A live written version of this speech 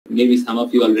maybe some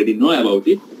of you already know about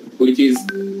it, which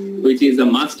is a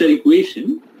master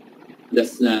equation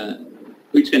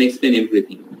which can explain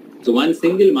everything. So one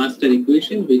single master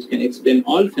equation which can explain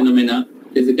all phenomena,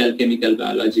 physical, chemical,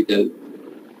 biological,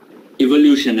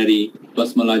 evolutionary,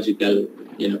 cosmological,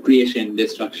 creation,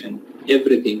 destruction,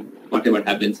 everything, whatever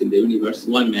happens in the universe,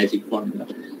 one magic formula.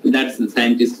 That's the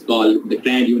scientists call the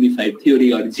Grand Unified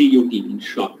Theory, or GUT in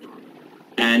short.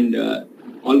 And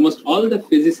almost all the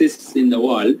physicists in the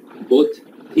world, both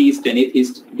theist and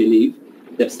atheist, believe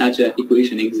that such an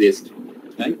equation exists,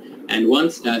 right? And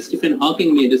once Stephen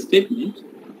Hawking made a statement,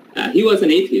 he was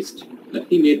an atheist, but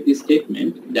he made this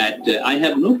statement that I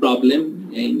have no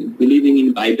problem in believing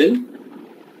in Bible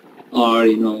or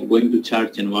going to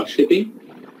church and worshipping.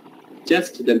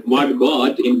 Just the word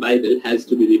God in Bible has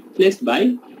to be replaced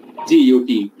by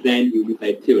GUT, Grand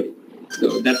Unified Theory.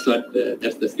 So that's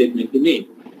the statement he made.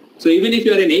 So even if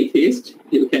you are an atheist,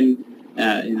 you can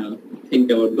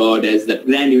think about God as the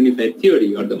Grand Unified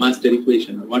Theory or the master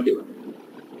equation or whatever.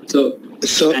 But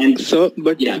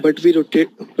we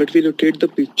rotate the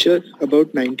picture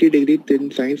about 90 degrees,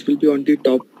 then science will be on the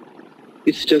top.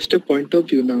 It's just a point of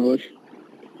view now.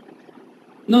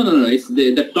 No. It's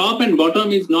the top and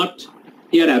bottom is not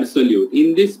here absolute.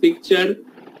 In this picture,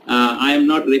 I am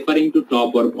not referring to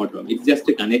top or bottom. It's just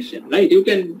a connection, right? You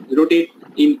can rotate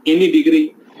in any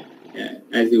degree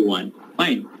as you want.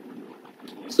 Fine.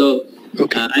 So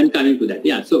okay. I'm coming to that.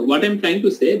 Yeah. So what I'm trying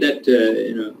to say that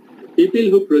people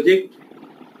who project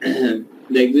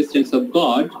the existence of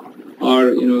God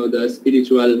or the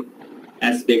spiritual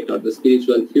aspect or the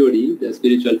spiritual theory, the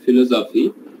spiritual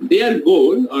philosophy, their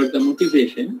goal or the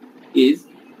motivation is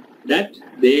that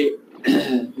they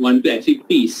want to achieve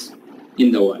peace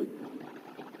in the world.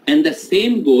 And the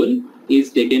same goal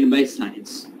is taken by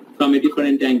science from a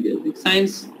different angle.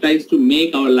 Science tries to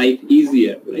make our life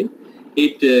easier, right?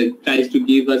 It tries to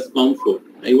give us comfort.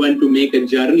 I want to make a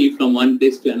journey from one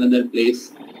place to another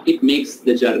place. It makes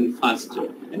the journey faster.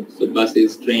 Right? So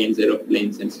buses, trains,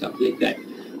 aeroplanes, and stuff like that.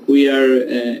 We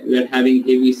are having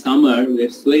heavy summer. We are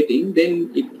sweating.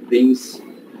 Then it brings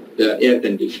the air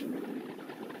conditioner.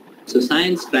 So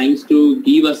science tries to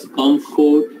give us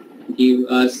comfort, give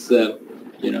us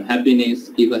happiness,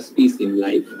 give us peace in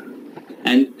life,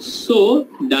 and so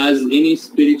does any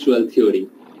spiritual theory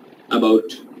about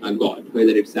a God,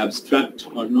 whether it's abstract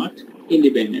or not,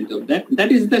 independent of that.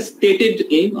 That is the stated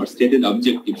aim or stated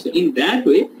objective. So in that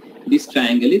way, this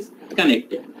triangle is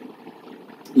connected.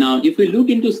 Now, if we look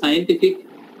into scientific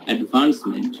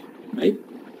advancement, right?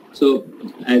 So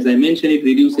as I mentioned, it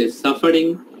reduces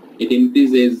suffering, it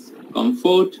increases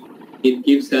comfort, it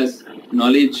gives us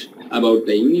knowledge about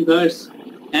the universe,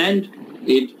 and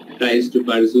it tries to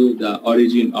pursue the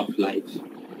origin of life.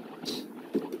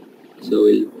 So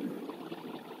we'll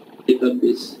pick up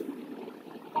this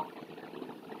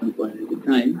one point at a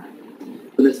time.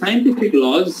 So the scientific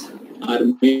laws are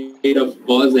made of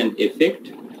cause and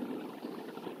effect.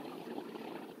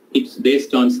 It's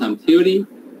based on some theory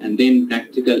and then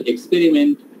practical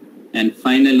experiment and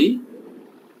finally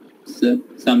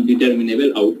some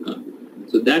determinable outcome.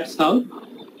 So that's how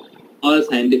all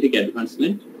scientific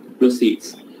advancement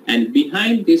proceeds. And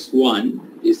behind this one,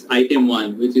 this item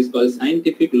 1, which is called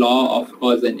scientific law of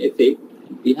cause and effect,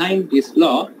 behind this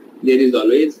law, there is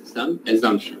always some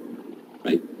assumption,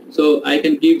 right? So I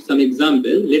can give some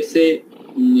example. Let's say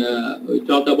we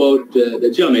talk about the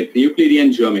geometry,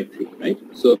 Euclidean geometry, right?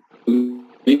 So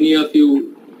many of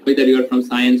you, whether you are from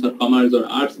science or commerce or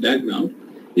arts background,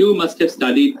 you must have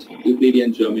studied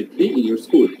Euclidean geometry in your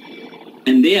school.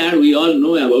 And there we all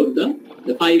know about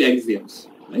the 5 axioms,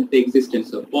 right? The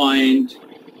existence of point,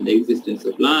 the existence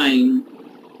of line,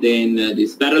 then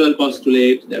this parallel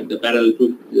postulate that the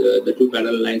two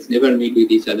parallel lines never meet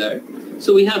with each other.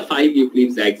 So we have 5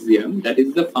 Euclid's axiom. That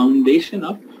is the foundation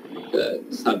of the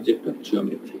subject of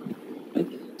geometry. Right?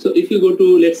 So if you go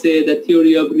to, let's say, the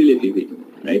theory of relativity,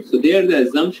 right? So there the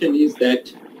assumption is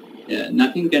that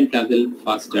nothing can travel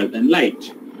faster than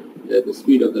light. The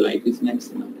speed of the light is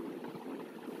maximum.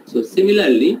 So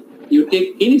similarly, you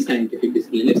take any scientific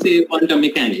discipline, let's say quantum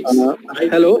mechanics. Right?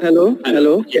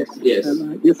 Hello. Yes.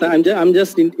 Yes, I'm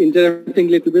just interrupting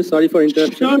a little bit. Sorry for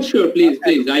interrupting. Sure. Please.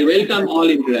 I welcome all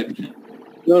interaction.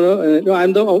 No.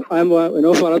 I'm one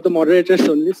of the moderators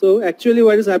only. So actually,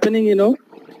 what is happening,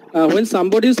 when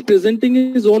somebody is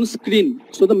presenting his own screen,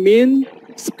 so the main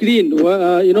screen,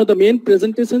 the main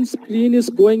presentation screen is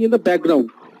going in the background.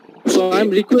 So I'm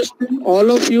requesting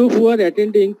all of you who are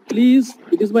attending, please,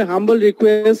 it is my humble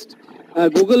request.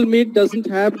 Google Meet doesn't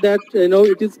have that,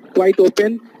 it is quite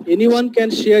open. Anyone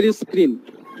can share his screen.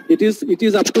 It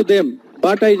is up to them.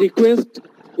 But I request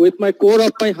with my core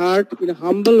of my heart in a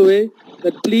humble way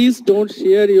that please don't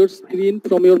share your screen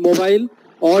from your mobile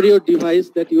or your device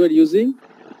that you are using.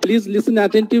 Please listen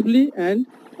attentively, and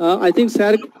I think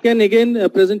sir can again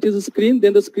present his screen,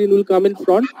 then the screen will come in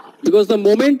front, because the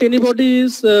moment anybody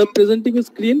is presenting a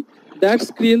screen, that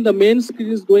screen, the main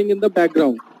screen is going in the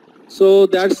background. So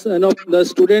that's, the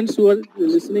students who are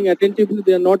listening attentively,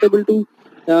 they are not able to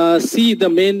see the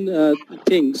main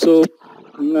thing. So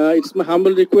it's my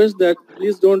humble request that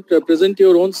please don't present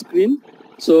your own screen.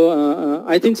 So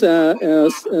I think sir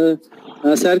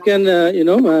can,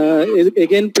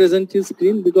 again present his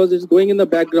screen, because it's going in the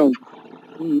background.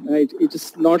 It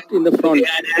is not in the front.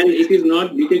 Okay, and it is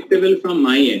not detectable from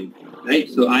my end, right?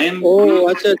 So I am. Oh,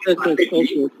 okay.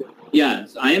 Yeah,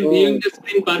 so I am viewing the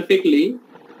screen perfectly.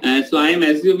 So I am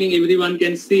assuming everyone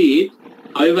can see it.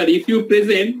 However, if you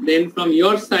present, then from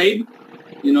your side,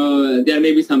 there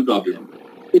may be some problem.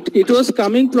 It was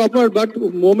coming proper, but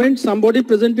moment somebody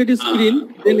presented his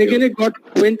screen, then again it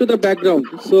went to the background.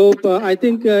 So I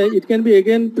think it can be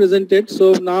again presented.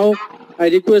 So now I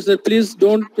request that please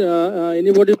don't,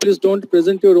 anybody please don't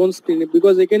present your own screen,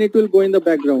 because again it will go in the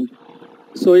background.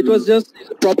 So it was just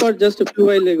proper just a few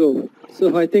while ago.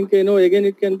 So I think, again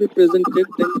it can be presented,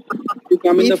 then you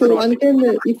come in the front.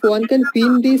 If one can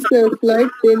pin this slide,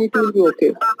 then it will be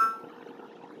okay.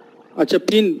 Acha,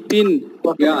 pin.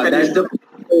 Yeah, that's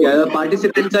the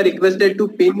participants are requested to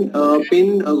pin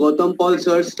Gautam Paul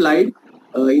sir's slide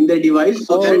in the device,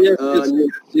 so that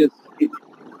yes.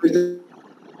 It's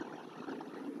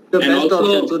the best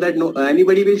option, so that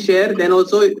anybody will share. Then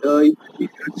also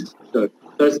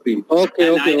third screen.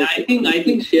 Okay. I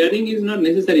think sharing is not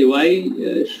necessary. Why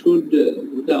should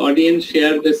the audience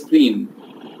share the screen?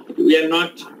 We are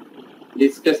not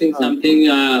discussing something,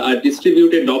 a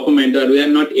distributed document, or we are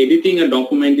not editing a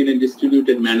document in a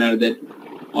distributed manner that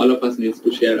all of us needs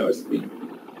to share our screen.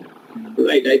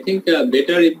 Right, I think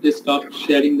better if they stop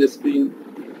sharing the screen,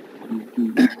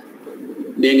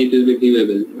 then it will be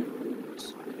viewable.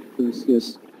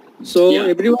 Yes. So yeah.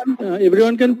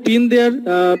 Everyone can pin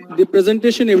the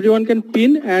presentation, everyone can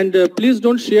pin, and please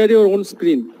don't share your own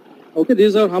screen. Okay, this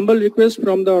is our humble request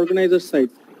from the organizer side.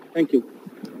 Thank you.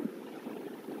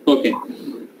 Okay.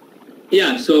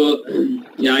 Yeah, so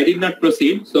I did not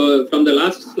proceed. So from the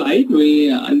last slide, we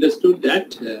understood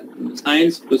that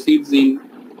science proceeds in,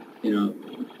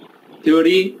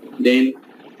 theory, then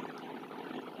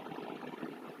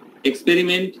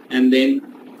experiment, and then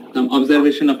some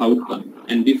observation of outcome.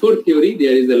 And before theory,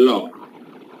 there is a law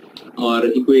or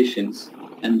equations,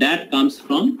 and that comes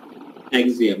from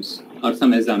axioms or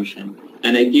some assumption.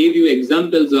 And I gave you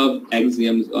examples of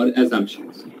axioms or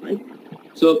assumptions, right?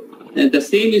 So the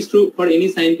same is true for any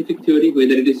scientific theory,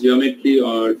 whether it is geometry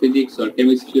or physics or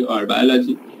chemistry or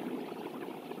biology.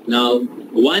 Now,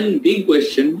 one big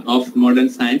question of modern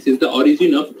science is the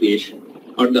origin of creation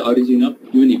or the origin of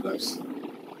universe.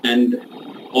 And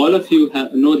all of you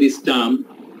know this term,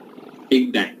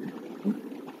 Big Bang.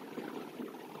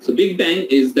 So Big Bang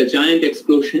is the giant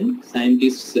explosion.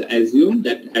 Scientists assume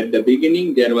that at the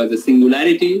beginning there was a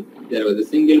singularity, there was a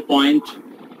single point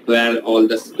where all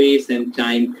the space and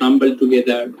time crumbled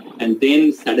together, and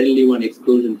then suddenly one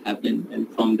explosion happened, and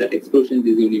from that explosion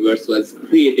this universe was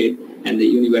created, and the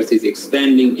universe is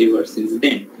expanding ever since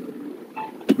then.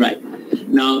 Right.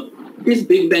 Now, this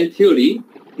Big Bang theory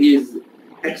is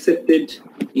accepted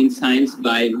in science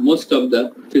by most of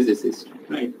the physicists,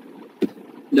 right?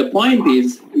 The point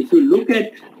is, if you look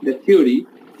at the theory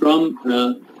from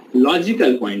a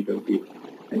logical point of view,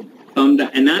 right, from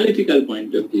the analytical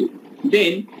point of view,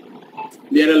 then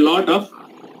there are a lot of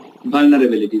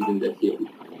vulnerabilities in the theory.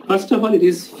 First of all, it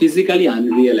is physically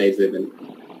unrealizable.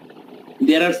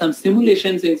 There are some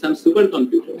simulations in some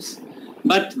supercomputers,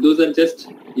 but those are just,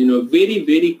 very,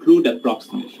 very crude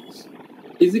approximations.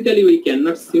 Physically, we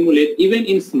cannot simulate, even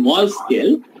in small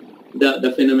scale,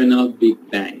 the phenomena of Big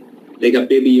Bang, like a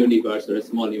baby universe or a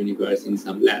small universe in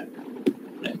some lab.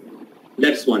 Right?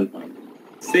 That's one point.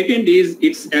 Second is,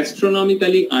 it's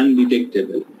astronomically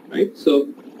undetectable, right? So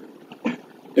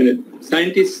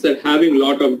scientists are having a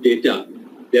lot of data.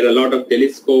 There are a lot of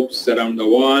telescopes around the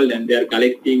world, and they are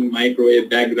collecting microwave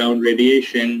background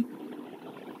radiation,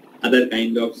 other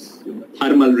kind of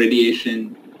thermal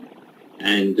radiation,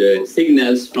 and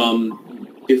signals from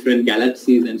different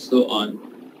galaxies and so on.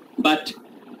 But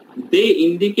they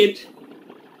indicate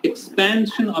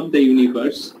expansion of the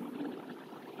universe,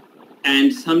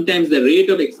 and sometimes the rate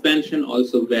of expansion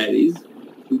also varies,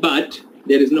 but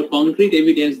there is no concrete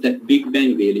evidence that Big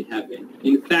Bang really happened.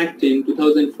 In fact, in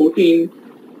 2014,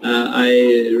 I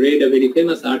read a very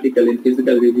famous article in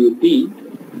Physical Review B,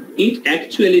 it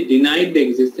actually denied the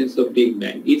existence of Big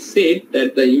Bang. It said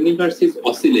that the universe is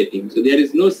oscillating, so there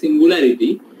is no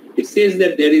singularity. It says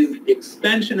that there is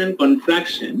expansion and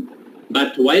contraction,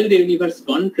 but while the universe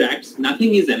contracts,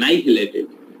 nothing is annihilated.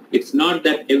 It's not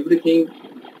that everything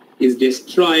is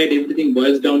destroyed, everything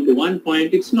boils down to one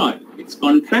point. It's not. It's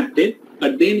contracted,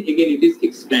 but then again it is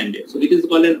expanded. So it is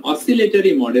called an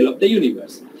oscillatory model of the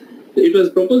universe. So it was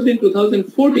proposed in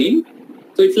 2014,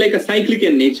 so it's like a cyclic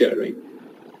in nature, right?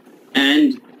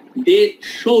 And they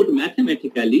showed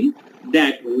mathematically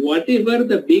that whatever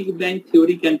the Big Bang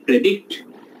theory can predict,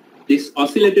 this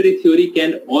oscillatory theory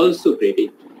can also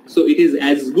predict. So it is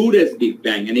as good as Big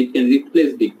Bang, and it can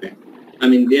replace Big Bang. I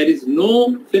mean, there is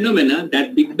no phenomena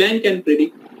that Big Bang can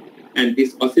predict and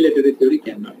this oscillatory theory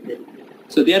cannot predict.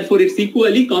 So therefore it's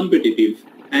equally competitive,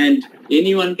 and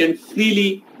anyone can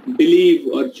freely believe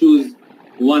or choose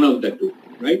one of the two,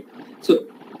 right? So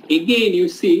again you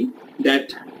see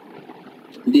that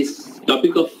this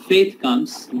topic of faith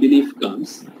comes, belief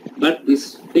comes, but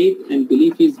this faith and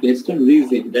belief is based on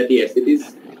reason, that yes, it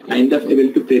is kind of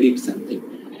able to predict something.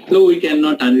 So we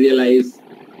cannot unrealize,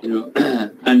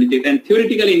 candidate, and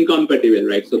theoretically incompatible,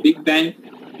 right? So Big Bang,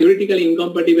 theoretically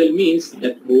incompatible means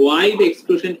that why the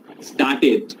explosion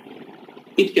started,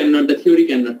 the theory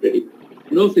cannot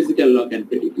predict. No physical law can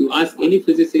predict. You ask any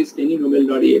physicist, any Nobel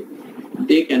laureate,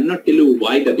 they cannot tell you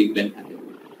why the Big Bang happened.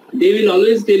 They will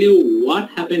always tell you what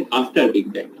happened after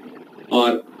Big Bang,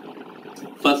 or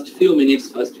first few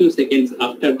minutes, first few seconds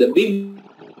after the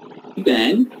Big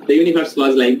Bang, the universe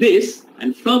was like this,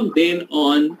 and from then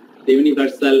on, the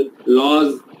universal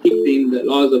laws kicked in, the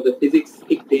laws of the physics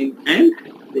kicked in, and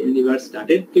the universe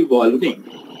started evolving.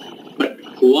 But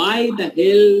why the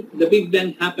hell the Big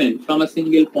Bang happened from a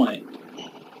single point?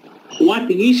 What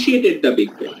initiated the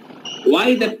Big Bang?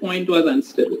 Why that point was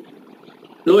unstable?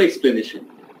 No explanation.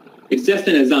 It's just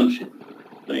an assumption,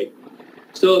 right?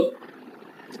 So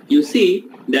you see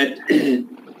that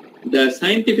the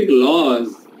scientific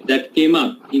laws that came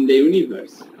up in the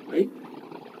universe, right?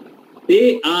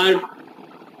 They are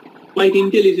quite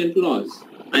intelligent laws.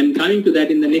 I'm coming to that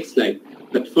in the next slide.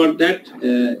 But for that,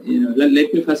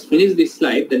 let me first finish this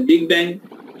slide. The Big Bang,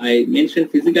 I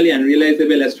mentioned physically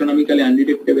unrealizable, astronomically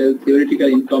undetectable,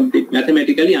 theoretically incomplete,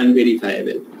 mathematically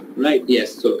unverifiable, right?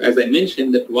 Yes. So as I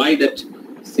mentioned, that why that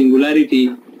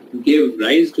singularity gave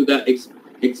rise to the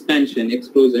expansion,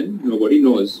 explosion, nobody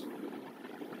knows.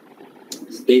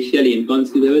 Spatially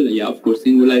inconceivable, yeah, of course,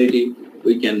 singularity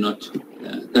we cannot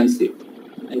conceive.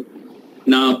 Right?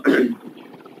 Now,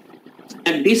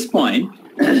 at this point,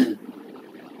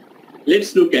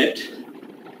 let's look at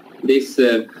this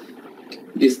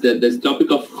this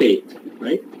topic of faith,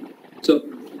 right? So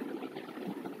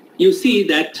you see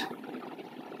that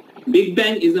Big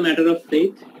Bang is a matter of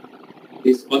faith.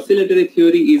 This oscillatory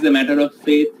theory is a matter of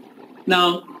faith.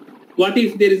 Now, what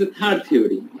if there is a third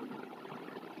theory,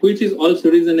 which is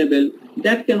also reasonable?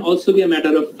 That can also be a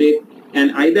matter of faith,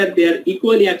 and either they are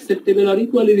equally acceptable or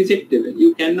equally rejectable.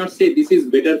 You cannot say this is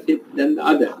better faith than the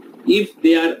other if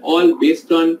they are all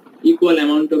based on equal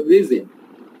amount of reason.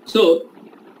 So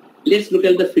let's look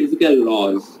at the physical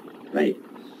laws, right?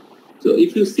 So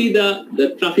if you see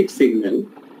the traffic signal,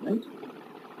 right?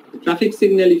 The traffic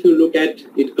signal, if you look at,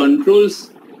 it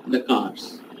controls the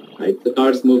cars, right? The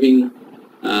cars moving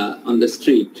on the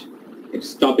street. It's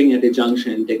stopping at a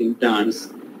junction, taking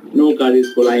turns. No car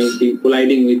is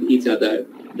colliding with each other.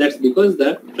 That's because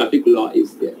the traffic law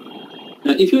is there.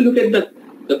 Now, if you look at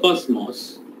the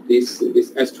cosmos, these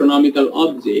astronomical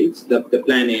objects, the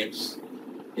planets,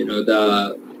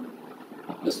 the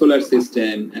solar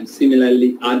system, and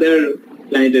similarly other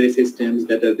planetary systems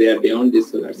that are there beyond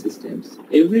these solar systems,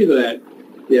 everywhere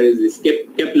there is this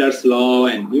Kepler's law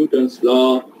and Newton's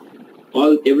law.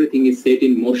 Everything is set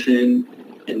in motion,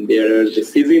 and the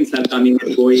seasons are coming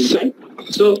and going. Right?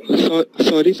 So,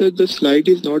 sorry sir, the slide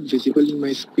is not visible in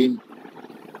my screen.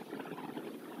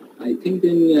 I think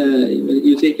then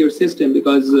you check your system,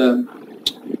 because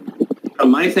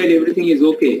from my side everything is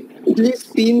okay. Please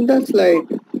pin the slide.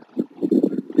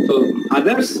 So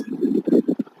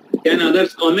can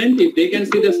others comment if they can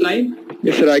see the slide?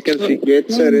 Yes sir, I can see.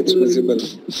 Yes sir, it's visible.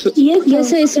 Yes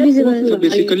sir, it's visible. So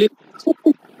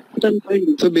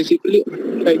basically,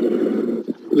 like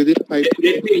within 5.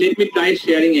 Let me try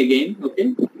sharing again.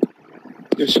 Okay.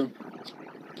 Yes sir.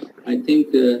 I think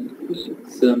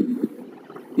it's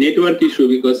network issue,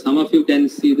 because some of you can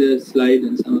see the slide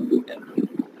and some of you cannot.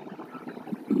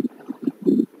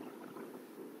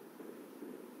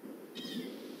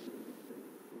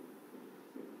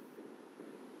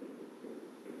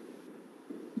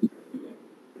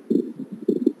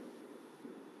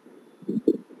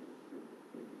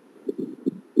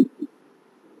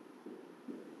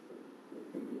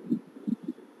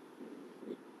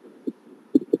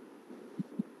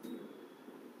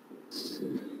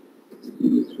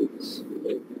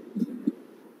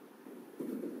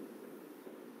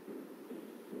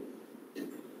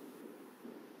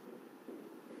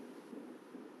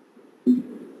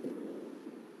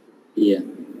 Yeah.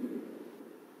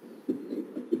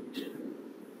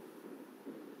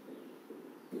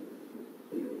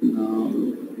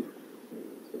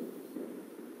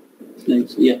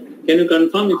 Slides. Yeah. Can you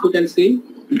confirm if you can see?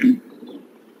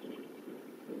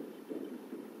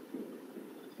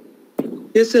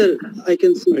 Yes, sir. I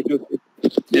can see. Everybody?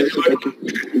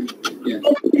 Yeah.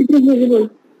 It is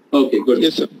visible. Okay, good.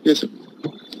 Yes, sir. Yes, sir.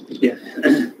 Yeah.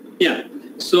 Yeah.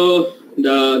 So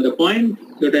the point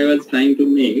that I was trying to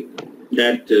make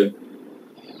that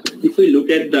if we look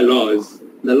at the laws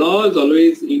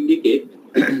always indicate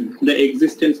the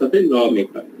existence of a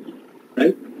lawmaker,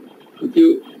 right?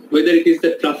 Whether it is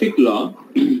the traffic law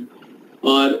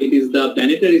or it is the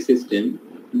planetary system,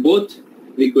 both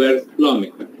requires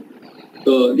lawmaker.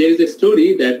 So there is a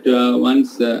story that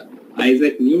once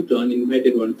Isaac Newton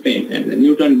invited one friend, and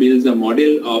Newton builds a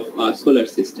model of a solar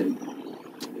system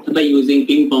by using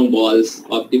ping pong balls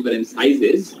of different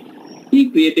sizes. He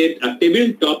created a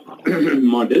tabletop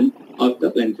model of the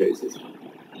planetary system.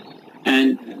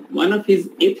 And one of his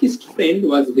atheist friend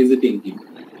was visiting him.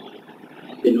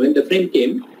 Then when the friend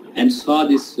came and saw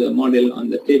this model on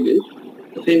the table,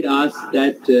 the friend asked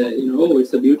that, oh,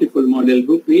 it's a beautiful model,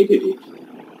 who created it?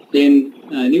 Then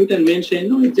Newton mentioned,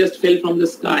 no, it just fell from the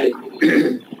sky.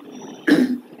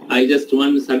 I just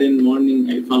one sudden morning,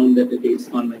 I found that it's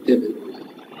on my table.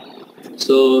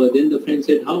 So then the friend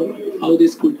said, how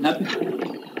this could happen?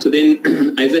 So then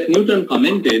Isaac Newton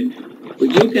commented,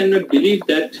 you cannot believe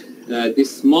that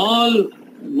this small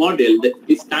model, that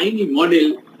this tiny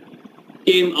model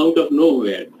came out of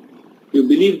nowhere. You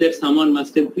believe that someone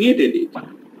must have created it.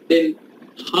 Then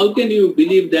how can you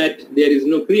believe that there is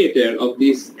no creator of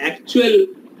this actual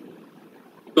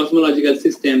cosmological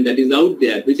system that is out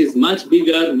there, which is much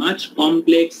bigger, much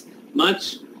complex,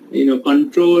 much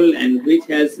control, and which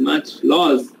has much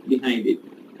laws behind it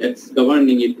that's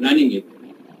governing it, running it.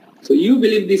 So you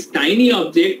believe this tiny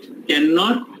object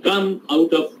cannot come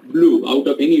out of blue, out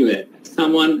of anywhere.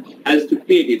 Someone has to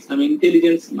create it. Some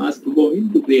intelligence must go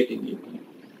into creating it.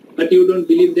 But you don't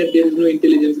believe that there is no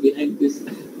intelligence behind this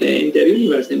entire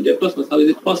universe, entire cosmos. How is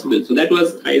it possible? So that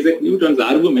was Isaac Newton's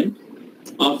argument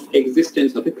of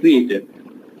existence of a creator.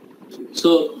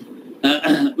 So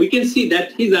we can see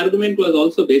that his argument was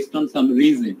also based on some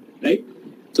reason, right?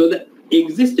 So the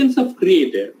existence of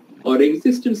creator or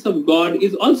existence of God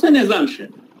is also an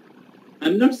assumption.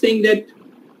 I'm not saying that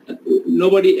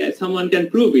someone can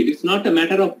prove it. It's not a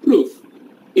matter of proof.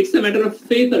 It's a matter of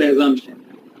faith or assumption.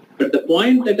 But the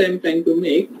point that I'm trying to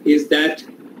make is that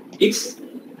it's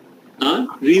a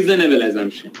reasonable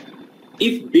assumption.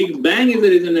 If Big Bang is a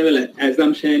reasonable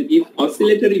assumption, if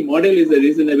oscillatory model is a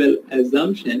reasonable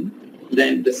assumption,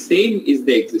 then the same is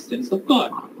the existence of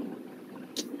God.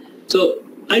 So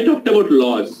I talked about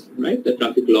laws, right? The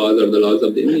traffic laws or the laws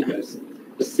of the universe.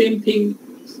 The same thing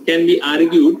can be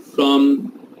argued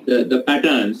from the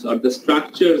patterns or the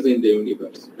structures in the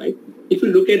universe, right? If you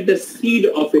look at the seed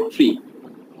of a tree,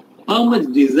 how much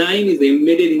design is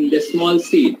embedded in the small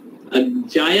seed? A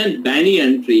giant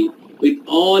banyan tree with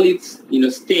all its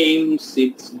stems,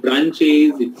 its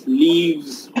branches, its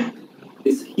leaves,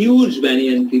 this huge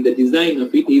banyan tree, the design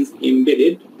of it is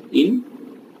embedded in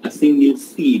a single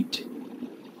seed.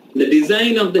 The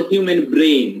design of the human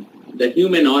brain, the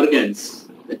human organs,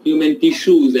 the human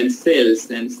tissues and cells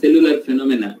and cellular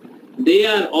phenomena, they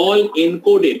are all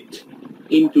encoded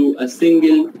into a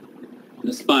single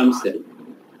sperm cell.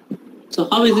 So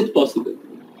how is it possible?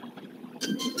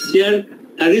 Here,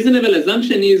 a reasonable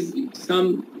assumption is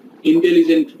some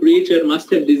intelligent creature must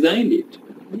have designed it.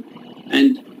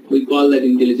 And we call that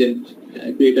intelligent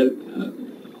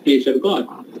creature God.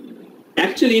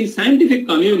 Actually, in scientific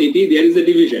community, there is a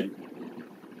division.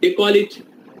 They call it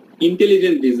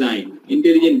intelligent design,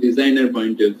 intelligent designer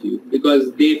point of view,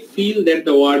 because they feel that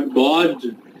the word God,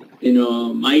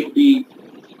 might be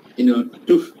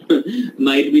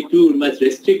too much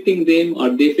restricting them,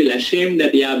 or they feel ashamed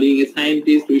that, being a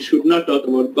scientist, we should not talk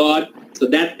about God. So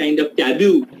that kind of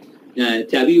taboo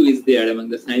is there among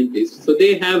the scientists. So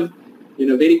they have,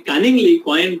 very cunningly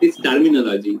coined this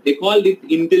terminology. They called it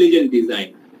intelligent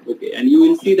design. Okay, and you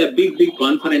will see the big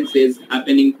conferences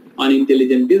happening on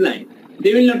intelligent design.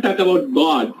 They will not talk about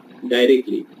God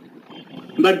directly,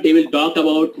 but they will talk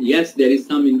about, yes, there is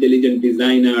some intelligent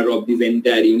designer of this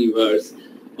entire universe,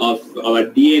 of our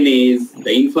DNAs,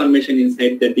 the information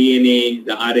inside the DNA,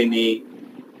 the RNA,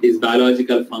 these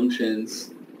biological functions,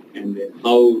 and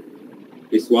how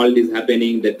this world is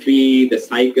happening, the tree, the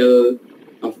cycle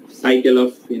of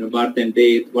birth and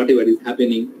death, whatever is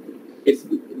happening. It's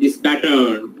this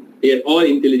pattern. They are all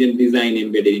intelligent design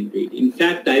embedded into it. In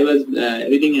fact, I was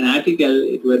reading an article.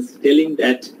 It was telling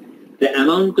that the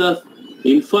amount of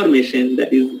information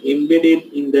that is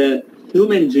embedded in the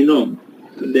human genome,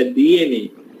 the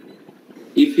DNA.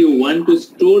 If you want to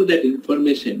store that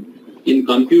information in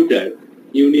computer,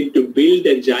 you need to build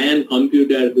a giant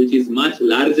computer which is much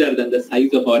larger than the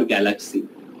size of our galaxy.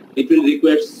 It will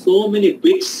require so many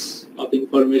bits of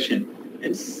information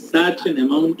and such an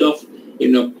amount of,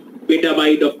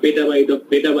 petabyte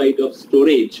of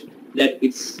storage that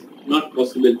it's not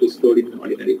possible to store in an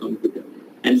ordinary computer.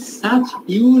 And such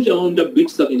huge amount of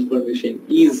bits of information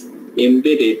is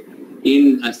embedded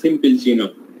in a simple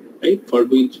genome, right? For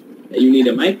which you need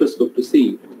a microscope to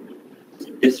see.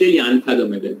 It's really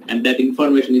unfathomable, and that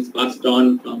information is passed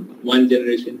on from one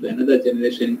generation to another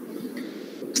generation.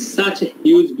 Such a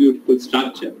huge, beautiful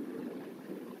structure.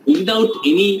 Without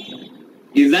any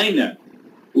designer,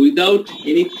 without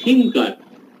any thinker,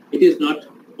 it is not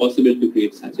possible to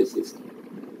create such a system,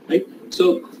 right?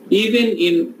 So even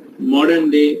in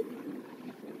modern day,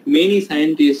 many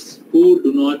scientists who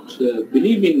do not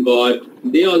believe in God,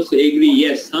 they also agree,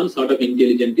 yes, some sort of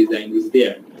intelligent design is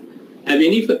there. Have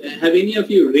any of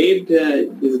you read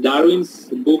this Darwin's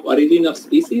book, Origin of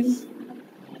Species?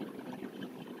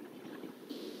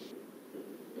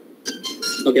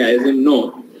 Okay, I assume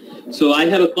no. So I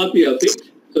have a copy of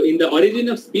it. So in the Origin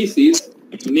of Species,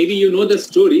 maybe you know the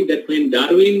story that when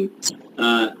Darwin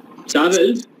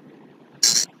traveled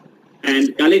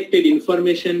and collected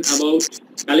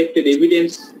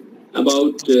evidence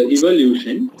about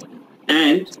evolution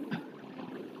and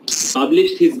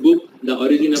published his book, The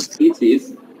Origin of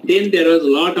Species, then there was a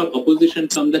lot of opposition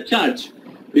from the church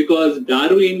because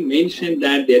Darwin mentioned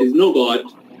that there is no God,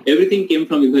 everything came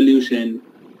from evolution,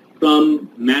 from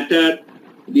matter,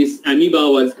 this amoeba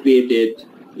was created,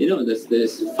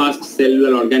 this first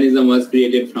cellular organism was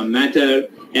created from matter,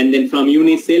 and then from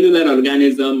unicellular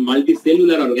organism,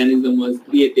 multicellular organism was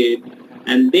created,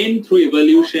 and then through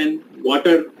evolution,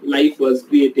 water life was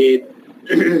created,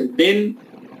 then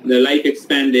the life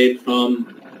expanded from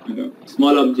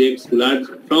small objects to large,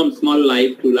 from small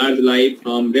life to large life,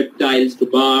 from reptiles to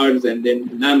birds, and then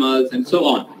mammals, and so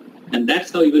on. And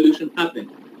that's how evolution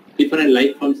happened. Different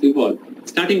life forms evolved,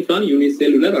 starting from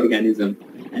unicellular organism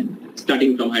and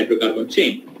starting from hydrocarbon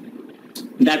chain.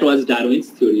 That was Darwin's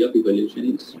theory of evolution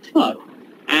in short.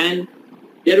 And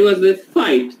there was a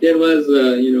fight. There was,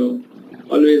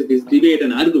 always this debate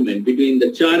and argument between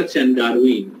the church and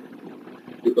Darwin,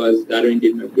 because Darwin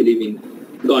did not believe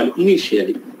in God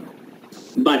initially.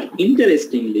 But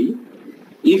interestingly,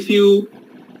 if you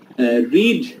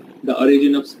read The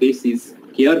Origin of Species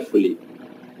carefully,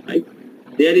 right,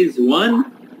 there is one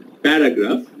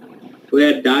paragraph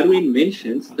where Darwin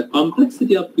mentions the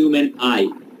complexity of human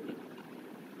eye.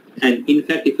 And in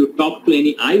fact, if you talk to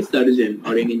any eye surgeon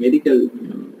or any medical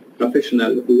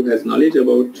professional who has knowledge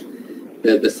about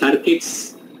the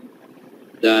circuits,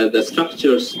 the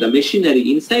structures, the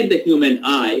machinery inside the human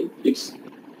eye, it's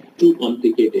too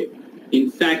complicated.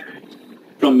 In fact,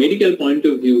 from medical point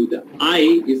of view, the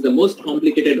eye is the most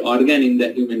complicated organ in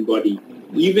the human body,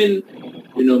 even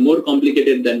more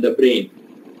complicated than the brain.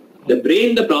 The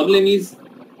brain, the problem is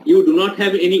you do not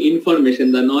have any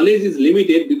information. The knowledge is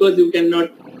limited because you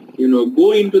cannot,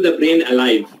 go into the brain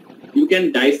alive. You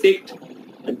can dissect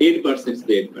a dead person's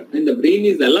brain, but when the brain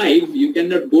is alive, you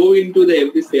cannot go into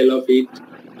every cell of it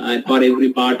or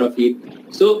every part of it.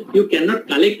 So you cannot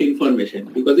collect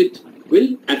information because it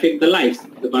will affect the lives.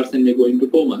 The person may go into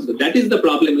coma. So that is the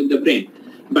problem with the brain.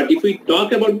 But if we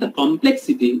talk about the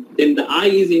complexity, then the eye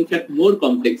is in fact more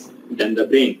complex than the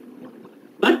brain.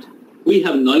 But we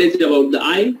have knowledge about the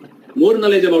eye, more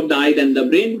knowledge about the eye than the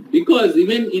brain, because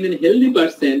even in a healthy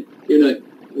person,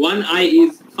 one eye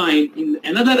is fine. In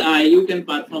another eye, you can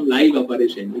perform live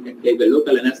operation. You can take a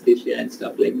local anesthesia and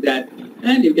stuff like that,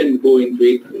 and you can go into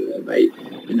it by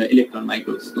electron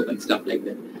microscope and stuff like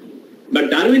that. But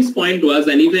Darwin's point was,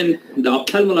 and even the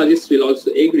ophthalmologists will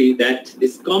also agree, that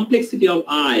this complexity of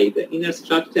eye, the inner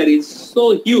structure is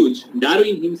so huge.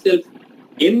 Darwin himself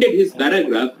ended his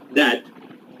paragraph that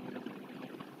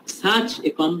such a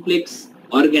complex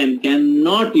organ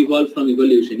cannot evolve from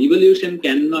evolution. Evolution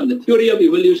cannot, the theory of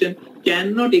evolution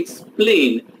cannot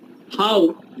explain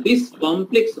how this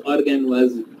complex organ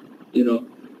was,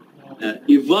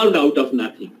 evolved out of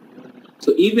nothing.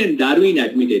 So even Darwin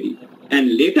admitted it.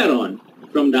 And later on,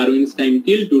 from Darwin's time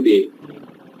till today,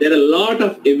 there are a lot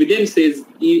of evidences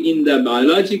in the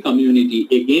biology community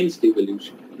against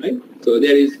evolution, right? So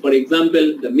there is, for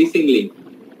example, the missing link.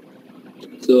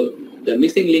 So the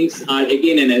missing links are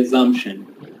again an assumption,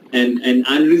 and an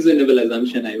unreasonable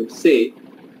assumption, I would say,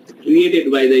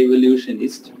 created by the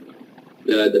evolutionists,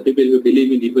 the people who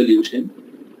believe in evolution,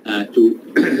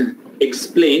 to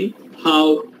explain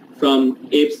how from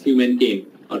apes human came,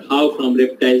 or how from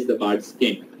reptiles the birds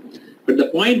came. But the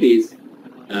point is,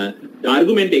 the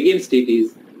argument against it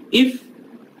is, if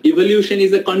evolution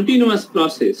is a continuous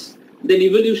process, then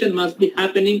evolution must be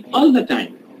happening all the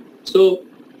time. So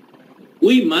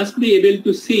we must be able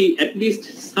to see at least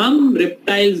some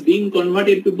reptiles being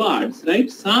converted to birds,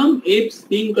 right? Some apes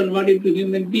being converted to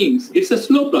human beings. It's a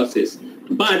slow process,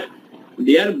 but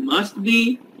there must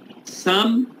be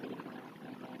some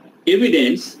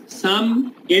evidence,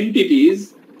 some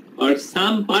entities or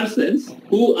some persons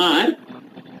who are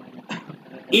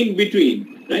in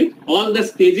between, right? All the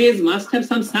stages must have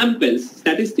some samples.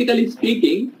 Statistically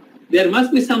speaking, there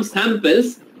must be some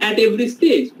samples at every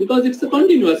stage, because it's a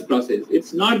continuous process.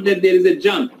 It's not that there is a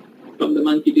jump from the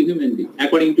monkey to human being,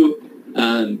 according to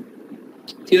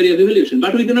theory of evolution.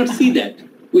 But we do not see that.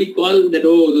 We call that,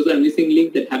 oh, those are missing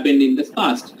links that happened in the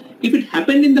past. If it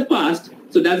happened in the past,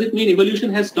 so does it mean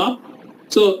evolution has stopped?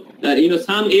 So,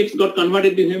 some apes got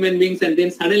converted to human beings and then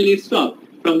suddenly it stopped.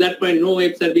 From that point, no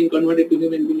apes are being converted to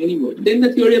human beings anymore. Then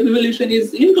the theory of evolution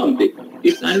is incomplete.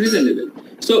 It's unreasonable.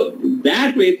 So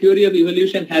that way, theory of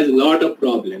evolution has a lot of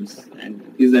problems, and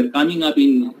these are coming up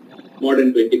in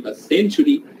modern 21st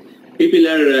century. People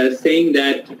are saying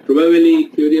that probably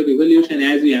theory of evolution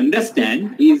as we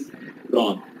understand is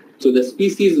wrong. So the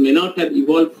species may not have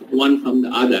evolved one from the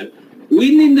other.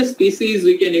 Within the species,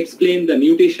 we can explain the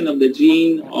mutation of the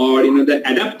gene, or the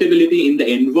adaptability in the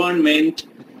environment,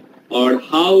 or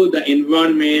how the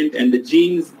environment and the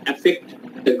genes affect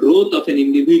the growth of an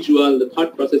individual, the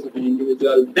thought process of an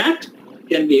individual. That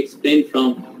can be explained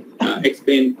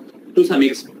to some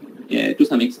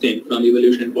extent from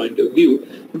evolution point of view.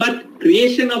 But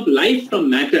creation of life from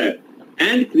matter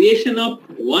and creation of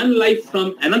one life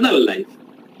from another life,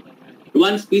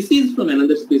 one species from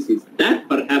another species, that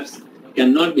perhaps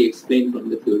cannot be explained from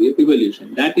the theory of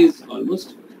evolution. That is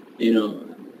almost,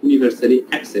 universally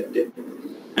accepted.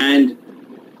 And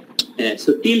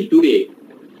so till today,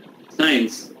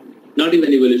 science, not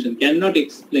even evolution, cannot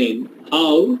explain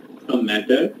how from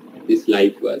matter this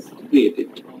life was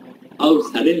created. How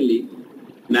suddenly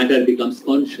matter becomes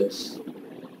conscious.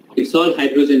 It's all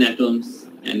hydrogen atoms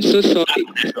and So carbon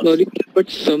atoms. sorry, but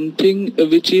something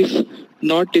which is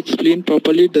not explained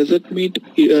properly doesn't mean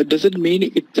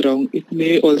it's wrong. It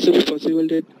may also be possible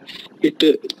that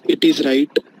it is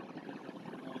right.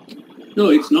 No,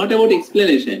 it's not about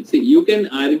explanation. See, you can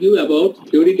argue about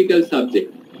theoretical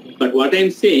subject, but what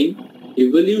I'm saying,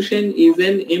 evolution is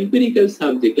an empirical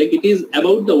subject. Like, it is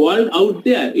about the world out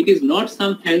there. It is not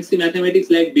some fancy mathematics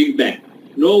like Big Bang.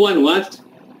 No one watched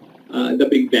the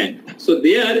Big Bang. So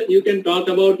there you can talk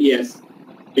about, yes,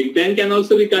 Big Bang can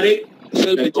also be correct.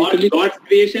 So basically, God's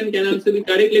creation can also be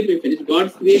correct. Let me finish.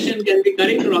 God's creation can be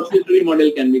correct, or oscillatory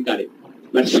model can be correct.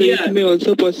 But so here, it may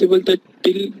also possible that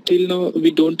till now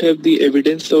we don't have the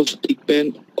evidence of Big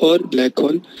Bang or black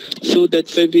hole. So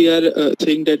that's why we are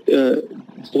saying that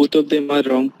both of them are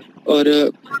wrong. Or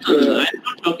I'm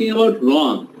not talking about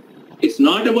wrong. It's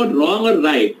not about wrong or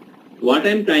right. What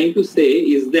I'm trying to say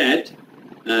is that,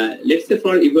 let's say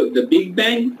for the Big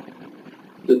Bang,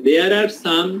 so there are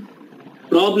some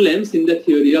problems in the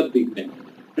theory of Big Bang,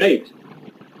 right?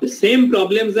 The same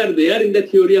problems are there in the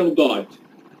theory of God.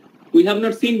 We have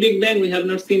not seen Big Bang, we have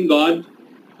not seen God.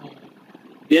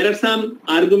 There are some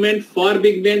arguments for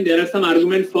Big Bang, there are some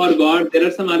arguments for God, there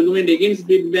are some arguments against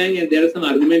Big Bang, and there are some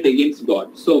arguments against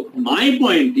God. So my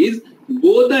point is,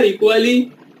 both are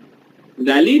equally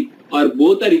valid or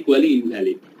both are equally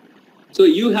invalid. So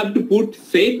you have to put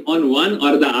faith on one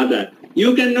or the other.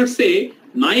 You cannot say,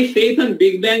 my faith on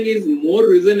Big Bang is more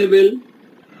reasonable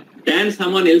than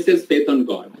someone else's faith on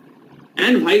God.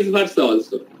 And vice versa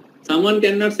also. Someone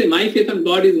cannot say, my faith on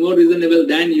God is more reasonable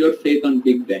than your faith on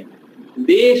Big Bang.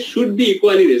 They should be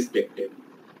equally respected.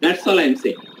 That's all I'm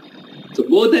saying. So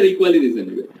both are equally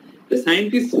reasonable. The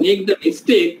scientists make the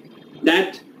mistake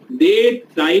that they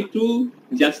try to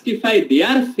justify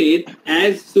their faith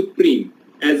as supreme,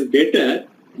 as better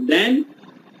than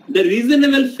the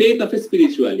reasonable faith of a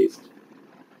spiritualist.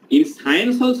 In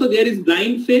science also there is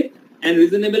blind faith and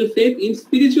reasonable faith. In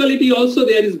spirituality also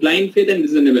there is blind faith and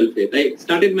reasonable faith. I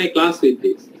started my class with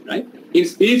this, right? In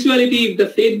spirituality, if the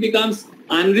faith becomes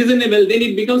unreasonable, then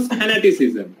it becomes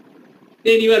fanaticism.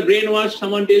 Then you are brainwashed,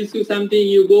 someone tells you something,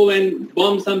 you go and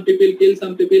bomb some people, kill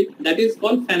some people. That is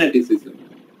called fanaticism,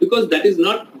 because that is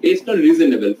not based on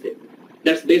reasonable faith.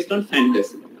 That's based on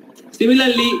fantasy.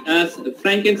 Similarly, as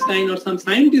Frankenstein or some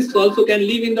scientists also can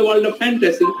live in the world of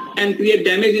fantasy and create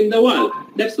damage in the world.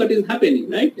 That's what is happening,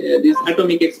 right? This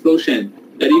atomic explosion,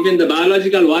 or even the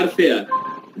biological warfare,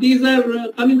 these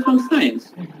are coming from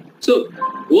science. So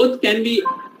both can be,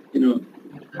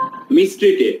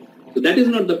 mistreated. So that is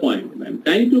not the point. I'm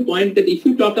trying to point that if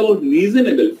you talk about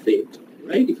reasonable faith,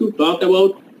 right? If you talk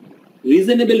about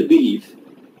reasonable belief,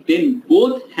 then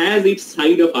both has its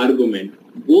side of argument,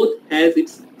 both has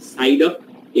its side of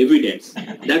evidence.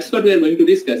 That's what we are going to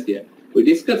discuss here. We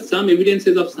discussed some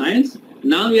evidences of science.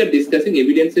 Now we are discussing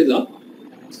evidences of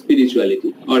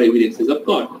spirituality or evidences of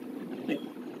God. Right?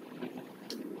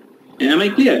 Am I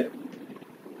clear?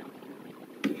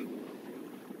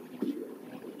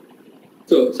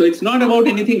 So it's not about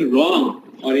anything wrong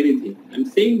or anything. I'm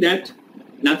saying that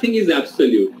nothing is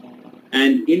absolute.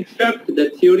 And in fact,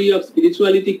 the theory of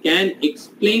spirituality can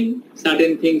explain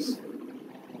certain things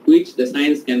which the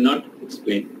science cannot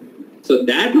explain. So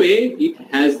that way, it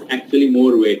has actually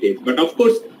more weightage. But of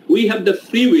course, we have the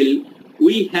free will.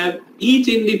 We have, each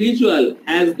individual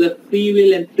has the free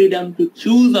will and freedom to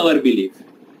choose our belief.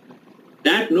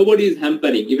 That nobody is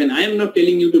hampering. Even I am not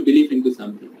telling you to believe into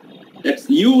something. That's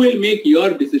you will make your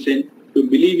decision to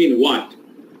believe in what?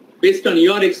 Based on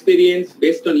your experience,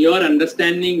 based on your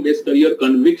understanding, based on your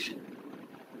conviction.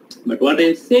 But what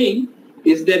I'm saying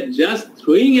is that just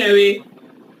throwing away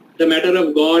the matter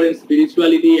of God and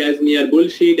spirituality as mere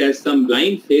bullshit, as some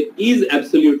blind faith, is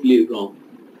absolutely wrong.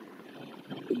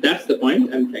 That's the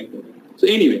point I'm trying to make. So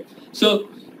anyway, so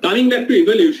coming back to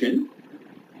evolution,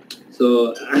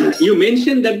 so you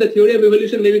mentioned that the theory of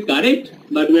evolution may be correct,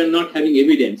 but we are not having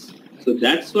evidence. So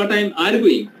that's what I'm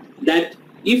arguing, that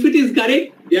if it is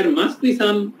correct, there must be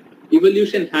some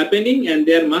evolution happening and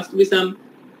there must be some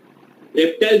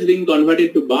reptiles being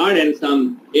converted to bird and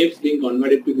some apes being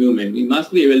converted to human. We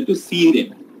must be able to see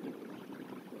them.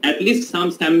 At least some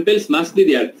samples must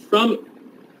be there,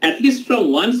 at least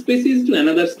from one species to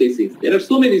another species. There are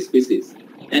so many species.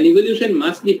 And evolution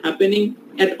must be happening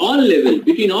at all levels,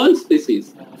 between all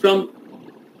species, from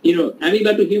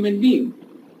amoeba to human being.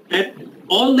 At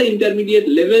all the intermediate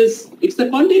levels, it's a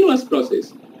continuous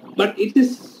process. But it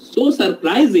is so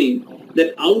surprising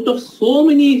that out of so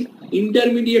many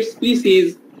intermediate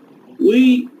species,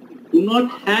 we do not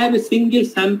have a single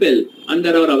sample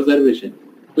under our observation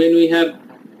when we have,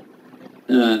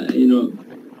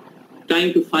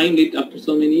 trying to find it after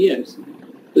so many years.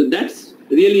 So that's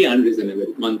really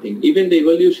unreasonable, one thing. Even the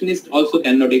evolutionists also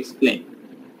cannot explain.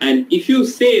 And if you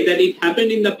say that it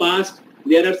happened in the past,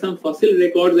 there are some fossil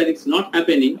records and it's not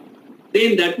happening,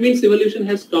 then that means evolution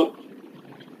has stopped.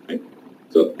 Right?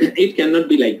 So it cannot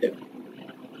be like that.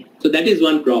 So that is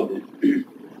one problem.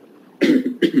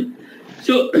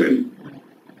 So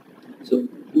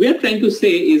we are trying to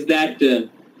say is that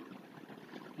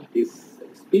this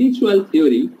spiritual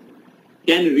theory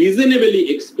can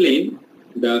reasonably explain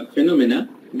the phenomena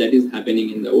that is happening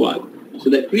in the world. So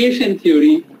the creation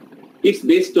theory, it's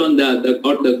based on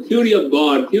the theory of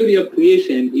God, theory of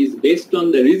creation is based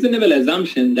on the reasonable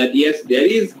assumption that yes, there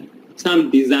is some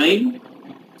design.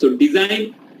 So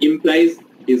design implies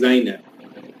designer.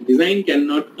 Design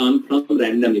cannot come from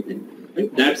random event.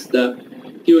 Right? That's the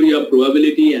theory of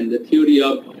probability, and the theory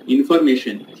of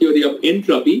information, theory of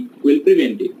entropy will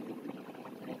prevent it.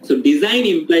 So design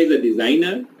implies a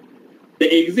designer.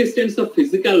 The existence of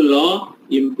physical law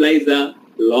implies a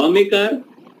lawmaker.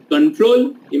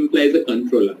 Control implies a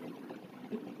controller.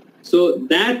 So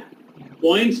that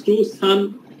points to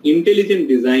some intelligent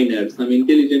designer, some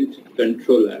intelligent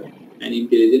controller, an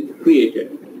intelligent creator,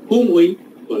 whom we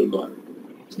call God.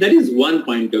 So that is one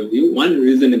point of view, one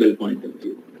reasonable point of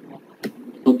view.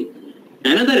 Okay.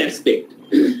 Another aspect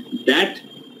that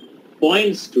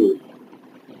points to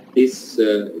this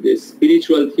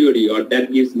spiritual theory, or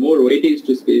that gives more weightage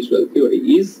to spiritual theory,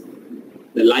 is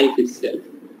the life itself.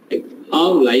 Like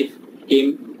how life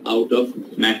came out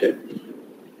of matter.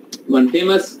 One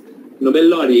famous Nobel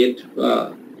laureate,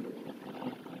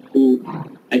 who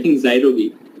I think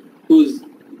Zairobi, who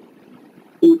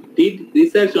did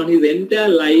research on his entire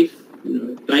life,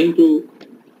 trying to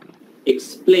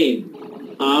explain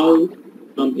how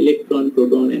from electron,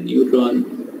 proton, and neutron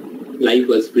life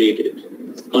was created,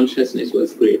 consciousness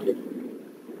was created.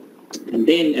 And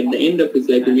then at the end of his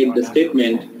life, he made the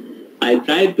statement, I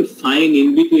tried to find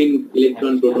in between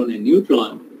electron, proton, and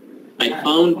neutron. I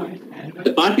found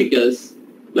the particles,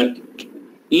 but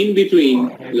in between,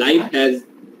 life has,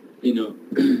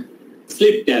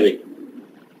 slipped away.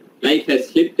 Life has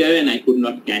slipped away and I could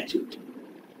not catch it.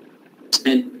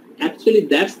 And actually,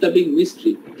 that's the big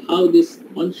mystery, how this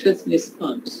consciousness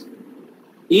comes.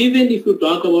 Even if you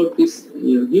talk about this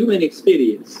human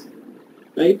experience,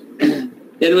 right?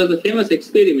 There was a famous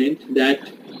experiment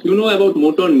that you know about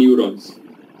motor neurons.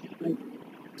 Right?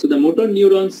 So the motor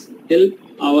neurons help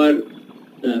our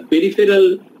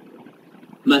peripheral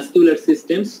muscular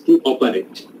systems to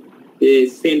operate. they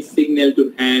send signal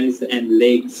to hands and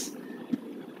legs.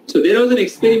 So there was an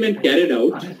experiment carried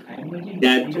out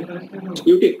that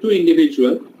you take two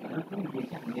individuals,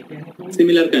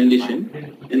 similar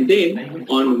condition, and then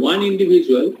on one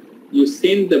individual you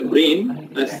send the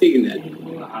brain a signal.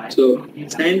 So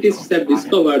scientists have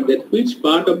discovered that which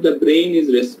part of the brain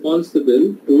is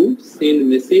responsible to send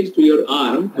message to your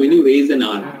arm when you raise an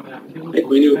arm. Like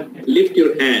when you lift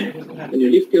your hand, when you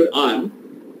lift your arm,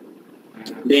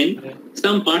 then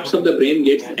some parts of the brain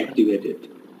gets activated.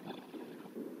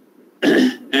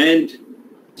 And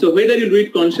so whether you do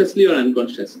it consciously or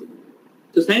unconsciously.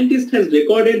 So scientists has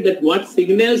recorded that what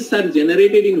signals are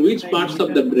generated in which parts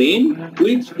of the brain,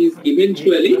 which is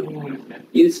eventually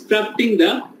instructing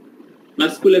the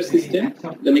muscular system,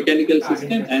 the mechanical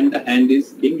system, and the hand is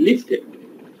being lifted.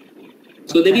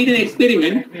 So they did an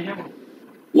experiment.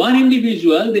 One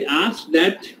individual, they asked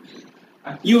that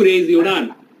you raise your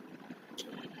arm.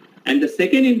 And the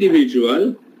second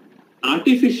individual,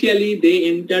 artificially they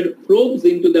entered probes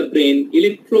into the brain,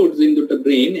 electrodes into the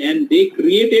brain, and they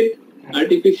created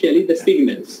artificially the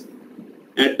signals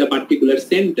at the particular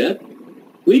center,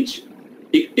 which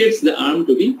dictates the arm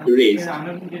to be raised.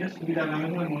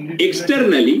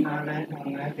 Externally,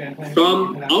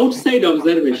 from outside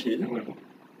observation,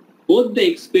 both the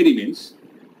experiments,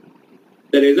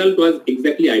 the result was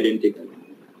exactly identical.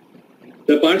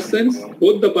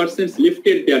 Both the persons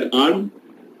lifted their arm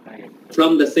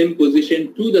from the same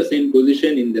position to the same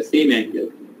position in the same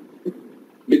angle,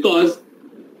 because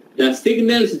the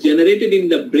signals generated in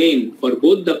the brain for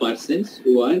both the persons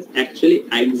was actually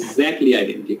exactly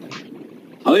identical.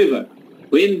 However,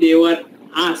 when they were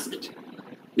asked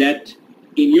that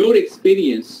in your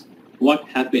experience what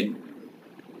happened,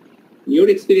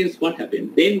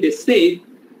 then they said,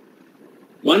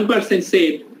 one person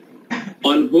said,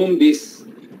 on whom this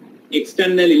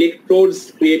external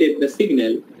electrodes created the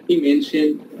signal, he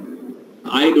mentioned,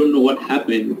 I don't know what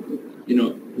happened,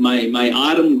 my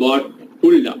arm got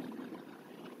pulled up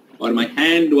or my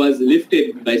hand was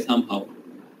lifted by somehow.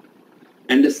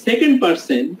 And the second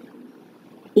person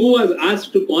who was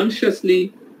asked to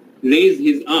consciously raise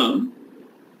his arm,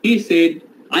 he said,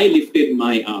 I lifted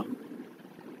my arm.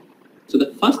 So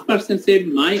the first person said,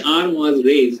 my arm was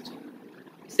raised.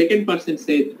 Second person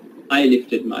said, I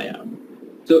lifted my arm.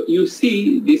 So you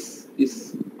see this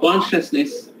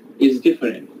consciousness is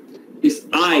different. This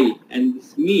I and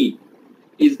this me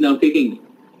is now taking it.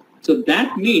 So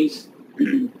that means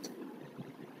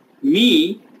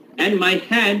me and my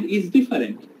hand is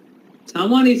different.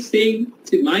 Someone is saying,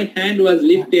 see, my hand was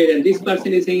lifted, and this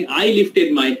person is saying, I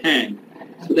lifted my hand.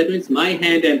 So that means my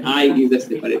hand and I is a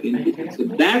separate entity. So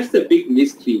that's the big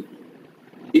mystery.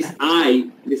 This I,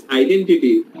 this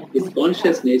identity, this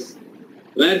consciousness,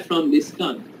 where from this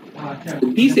comes?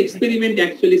 So this experiment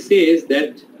actually says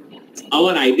that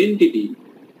our identity,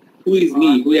 who is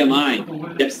me, who am I,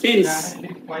 that sense,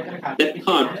 that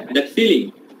thought, that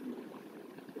feeling,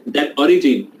 that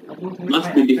origin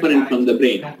must be different from the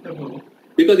brain.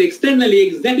 Because externally,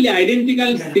 exactly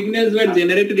identical signals were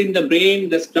generated in the brain,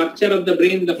 the structure of the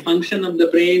brain, the function of the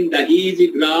brain, the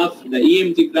EEG graph, the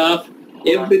EMG graph,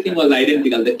 everything was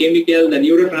identical. The chemical, the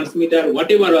neurotransmitter,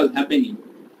 whatever was happening,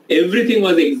 everything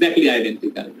was exactly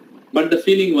identical. But the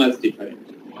feeling was different.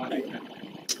 Right?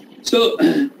 So,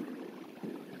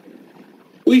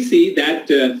 we see that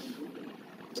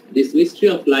this mystery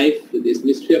of life, this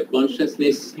mystery of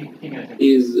consciousness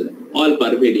is all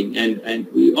pervading, and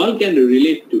we all can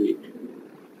relate to it.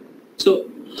 So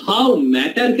how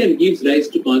matter can give rise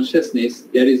to consciousness,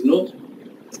 there is no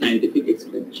scientific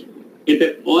explanation. In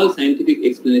fact, all scientific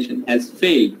explanation has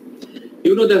failed.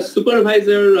 You know, the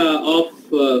supervisor of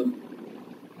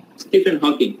Stephen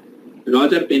Hawking,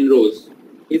 Roger Penrose,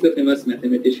 is a famous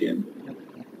mathematician.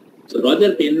 So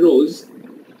Roger Penrose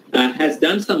has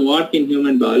done some work in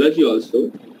human biology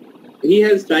also. He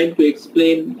has tried to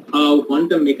explain how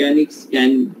quantum mechanics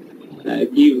can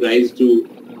give rise to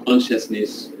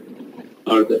consciousness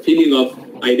or the feeling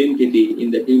of identity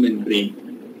in the human brain.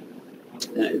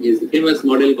 Is a famous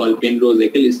model called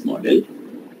Penrose-Eccles model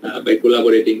by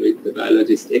collaborating with the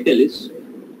biologist Eccles.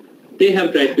 They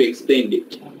have tried to explain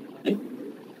it.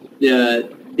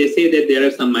 Right? They say that there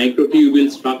are some microtubule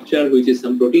structure, which is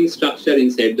some protein structure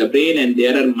inside the brain, and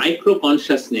there are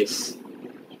micro-consciousness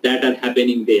that are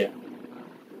happening there.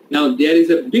 Now, there is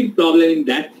a big problem in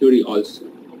that theory also,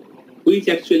 which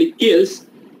actually kills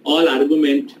all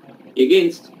argument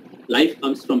against life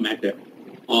comes from matter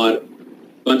or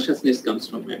consciousness comes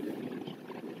from matter.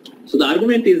 So the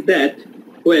argument is that,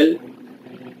 well,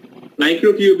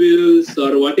 microtubules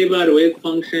or whatever wave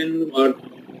function or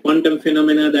quantum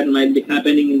phenomena that might be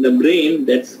happening in the brain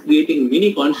that's creating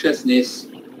mini consciousness,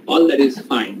 all that is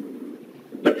fine.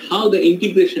 But how the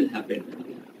integration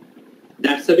happened?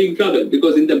 That's a big trouble,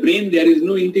 because in the brain there is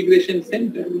no integration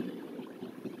center.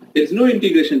 There is no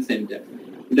integration center.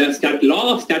 The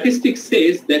law of statistics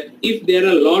says that if there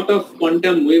are a lot of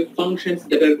quantum wave functions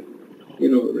that are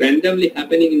randomly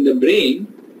happening in the brain,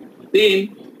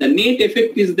 then the net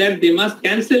effect is that they must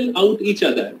cancel out each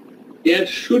other. The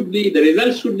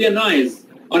result should be a noise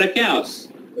or a chaos.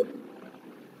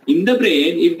 In the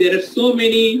brain, if there are so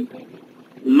many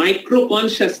micro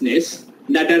consciousness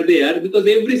that are there, because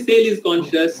every cell is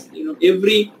conscious,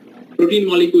 every protein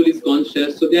molecule is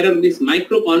conscious, so there are this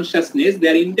micro consciousness, they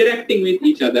are interacting with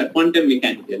each other quantum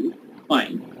mechanically,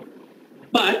 fine.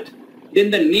 But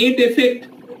then the net effect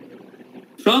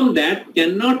from that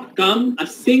cannot come a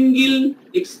single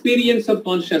experience of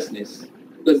consciousness,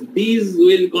 because these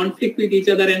will conflict with each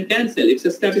other and cancel. It's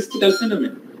a statistical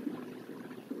phenomenon.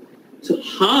 So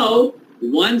how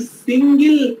one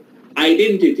single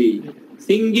identity,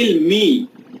 single me,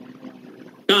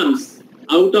 comes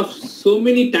out of so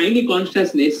many tiny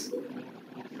consciousness,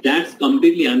 that's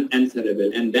completely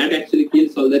unanswerable, and that actually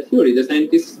kills all the theory. The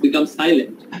scientists become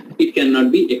silent. It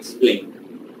cannot be explained.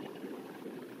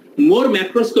 More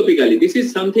macroscopically, this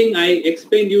is something I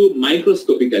explained you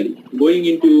microscopically, going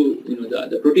into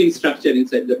the protein structure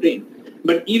inside the brain.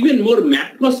 But even more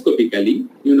macroscopically,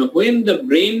 when the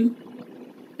brain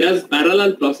does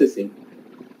parallel processing,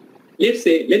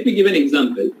 let me give an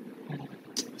example.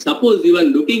 Suppose you are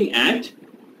looking at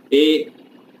a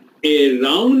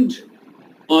round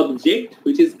object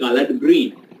which is colored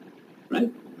green,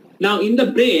 right? Now in the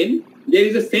brain, there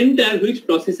is a center which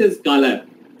processes color.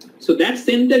 So that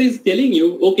center is telling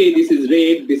you, okay, this is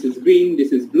red, this is green,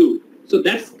 this is blue. So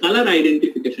that's color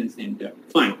identification center,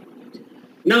 fine.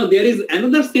 Now there is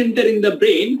another center in the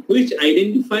brain which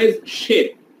identifies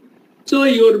shape. So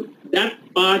that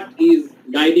part is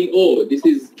guiding, oh, this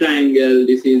is triangle,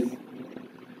 this is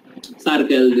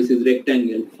circle, this is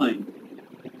rectangle, fine.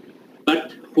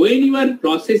 But when you are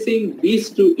processing these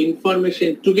two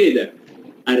information together,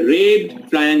 a red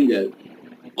triangle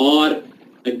or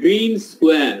a green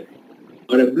square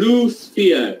or a blue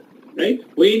sphere, right?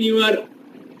 When you are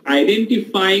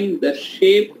identifying the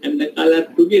shape and the color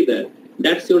together,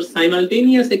 that's your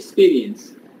simultaneous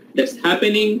experience that's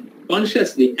happening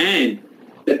consciously, and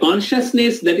the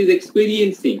consciousness that is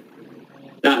experiencing,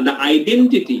 the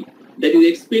identity that is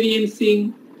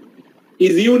experiencing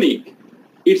is unique.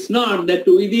 It's not that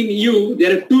within you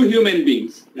there are two human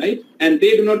beings, right? And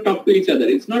they do not talk to each other.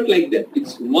 It's not like that.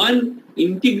 It's one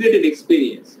integrated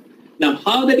experience. Now,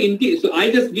 how that so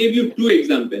I just gave you two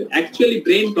examples. Actually,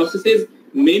 brain processes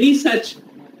many such,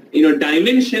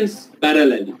 dimensions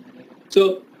parallelly.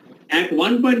 So, at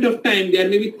one point of time, there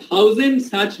may be 1,000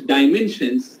 such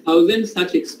dimensions, 1,000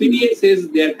 such experiences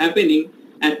they are happening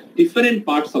at different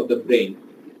parts of the brain,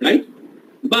 right?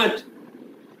 But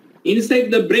inside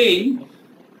the brain,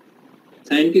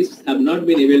 scientists have not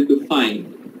been able to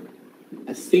find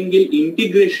a single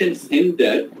integration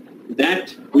center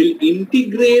that will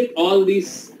integrate all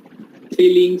these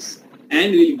feelings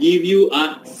and will give you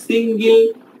a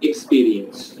single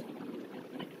experience,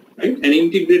 right? An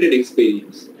integrated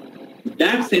experience.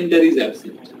 That center is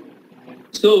absent.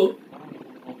 So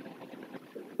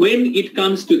when it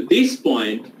comes to this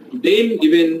point, then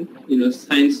even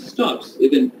science stops.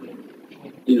 Even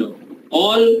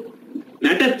all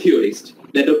matter theorists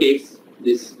that okay,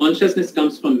 this consciousness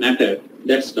comes from matter,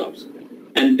 that stops.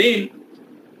 And then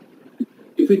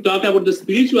if we talk about the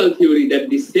spiritual theory that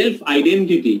the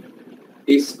self-identity,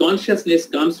 this consciousness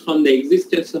comes from the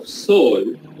existence of soul,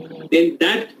 then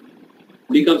that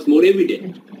becomes more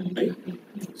evident, right?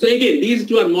 So again, these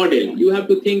two are model. You have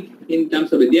to think in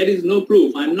terms of it. There is no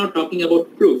proof. I'm not talking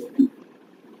about proof,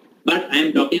 but I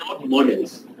am talking about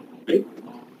models, right?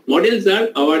 Models are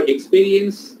our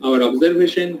experience, our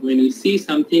observation. When we see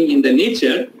something in the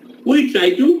nature, we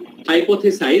try to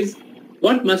hypothesize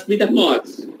what must be the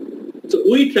cause. So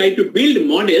we try to build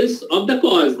models of the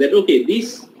cause that, okay,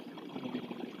 this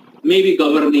may be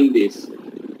governing this,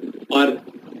 or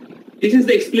this is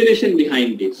the explanation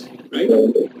behind this, right?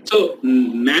 So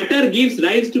matter gives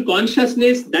rise to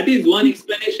consciousness, that is one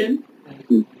explanation.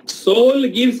 Soul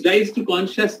gives rise to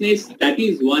consciousness, that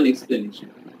is one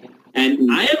explanation.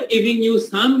 And I am giving you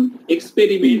some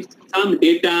experiments, some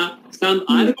data, some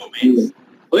arguments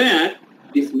where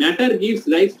this matter gives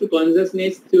rise to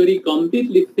consciousness theory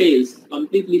completely fails,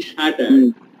 completely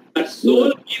shattered. But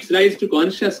soul gives rise to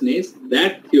consciousness,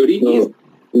 that theory is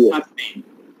sustained.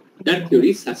 That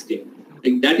theory is sustained.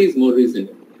 Like that is more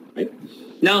reasonable, right?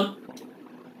 Now,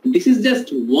 this is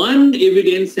just one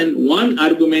evidence and one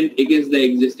argument against the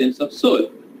existence of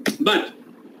soul. But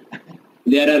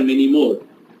there are many more.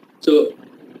 So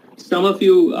some of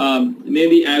you may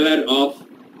be aware of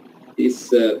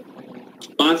this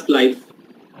past life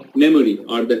memory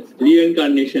or the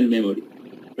reincarnation memory,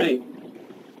 right?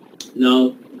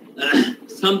 Now,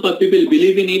 some people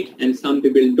believe in it and some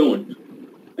people don't,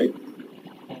 right?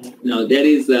 Now, there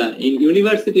is in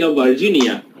University of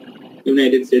Virginia,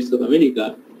 United States of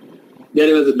America,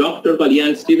 there was a doctor called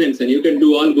Ian Stevenson. You can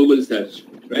do all Google search,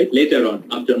 right? Later on,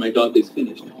 after my talk is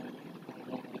finished.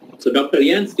 So Dr.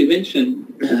 Ian Stevenson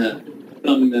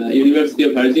from University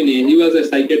of Virginia, he was a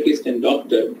psychiatrist and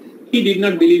doctor. He did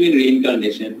not believe in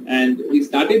reincarnation, and he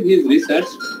started his research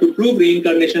to prove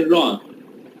reincarnation wrong.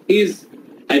 His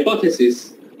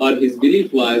hypothesis or his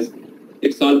belief was,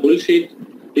 it's all bullshit.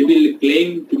 People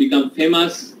claim to become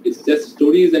famous. It's just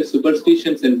stories and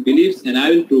superstitions and beliefs, and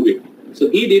I will prove it. So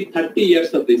he did 30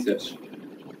 years of research.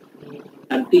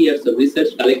 30 years of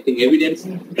research, collecting evidence,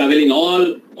 traveling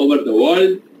all over the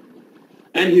world,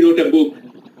 and he wrote a book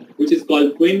which is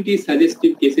called 20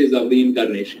 Suggestive Cases of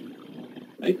Reincarnation.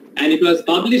 Right? And it was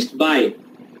published by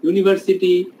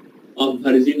University of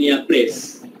Virginia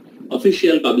Press,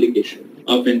 official publication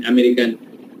of an American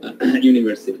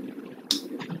university,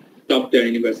 top-tier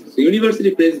university. So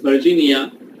University Press,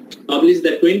 Virginia, published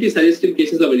the 20 Suggestive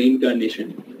Cases of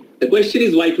Reincarnation. The question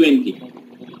is, why 20?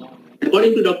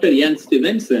 According to Dr. Ian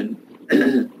Stevenson,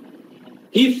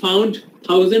 he found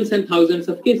thousands and thousands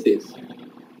of cases.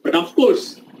 But of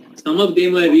course, some of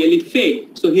them were really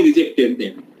fake, so he rejected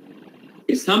them.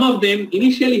 Some of them,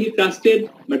 initially he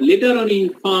trusted, but later on he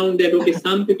found that, okay,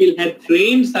 some people had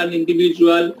trained some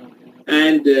individual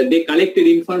and they collected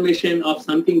information of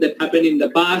something that happened in the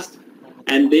past,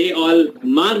 and they all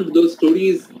marked those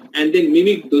stories and then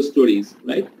mimicked those stories,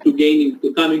 right,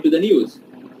 to come into the news.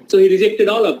 So he rejected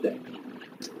all of that.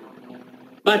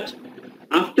 But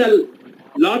after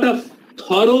a lot of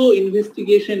thorough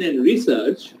investigation and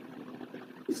research,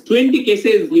 20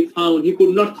 cases he found he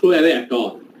could not throw away at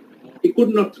all. He could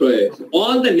not throw away. So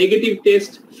all the negative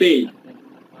tests failed.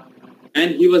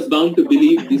 And he was bound to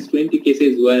believe these 20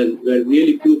 cases were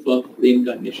really proof of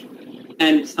reincarnation.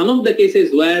 And some of the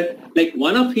cases were, like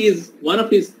one of his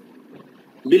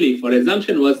belief or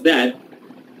assumption was that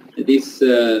this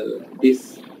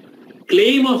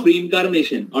claim of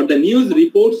reincarnation or the news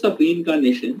reports of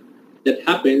reincarnation that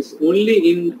happens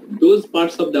only in those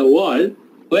parts of the world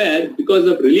where, because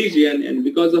of religion and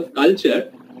because of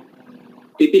culture,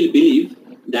 people believe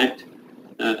that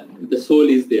the soul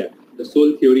is there, the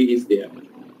soul theory is there.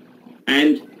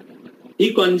 And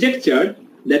he conjectured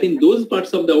that in those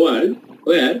parts of the world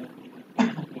where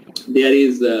there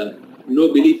is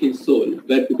no belief in soul,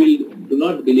 where people do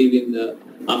not believe in the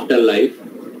afterlife,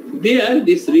 there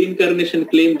this reincarnation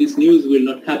claim, this news will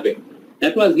not happen.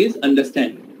 That was his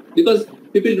understanding, because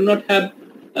people do not have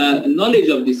knowledge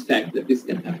of this fact that this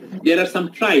can happen. There are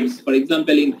some tribes, for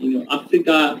example, in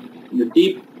Africa, in the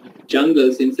deep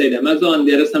jungles inside Amazon,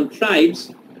 there are some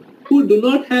tribes who do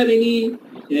not have any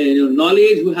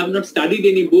knowledge, who have not studied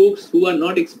any books, who are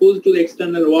not exposed to the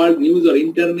external world, news or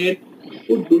internet,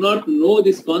 who do not know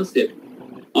this concept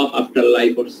of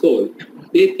afterlife or soul.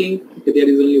 They think that there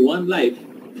is only one life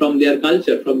from their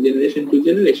culture, from generation to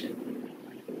generation.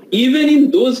 Even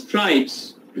in those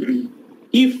tribes,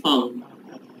 he found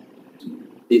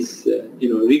this,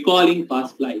 recalling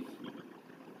past life.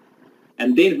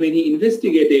 And then when he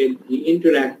investigated, he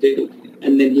interacted,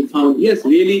 and then he found, yes,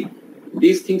 really,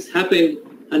 these things happened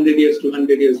 100 years,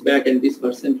 200 years back, and this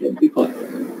person can recall.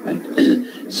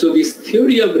 Right? So this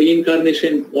theory of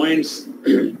reincarnation points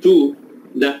to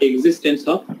the existence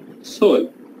of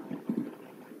soul.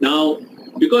 Now,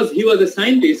 because he was a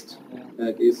scientist,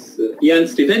 Ian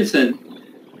Stevenson,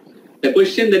 the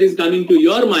question that is coming to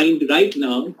your mind right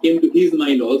now came to his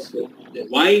mind also.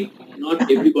 Why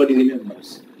not everybody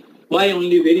remembers? Why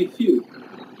only very few?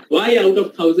 Why out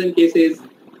of 1,000 cases,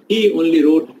 he only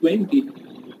wrote 20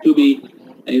 to be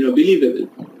believable?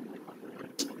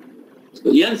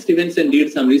 So Ian Stevenson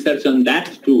did some research on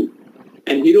that too.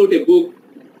 And he wrote a book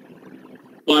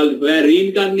called Where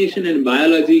Reincarnation and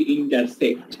Biology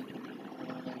Intersect.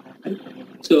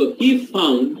 So he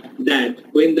found that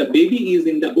when the baby is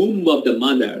in the womb of the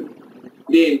mother,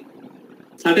 then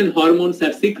certain hormones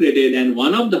are secreted, and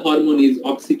one of the hormones is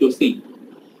oxytocin.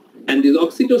 And this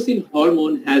oxytocin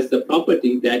hormone has the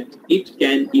property that it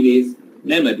can erase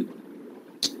memory.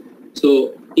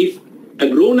 So if a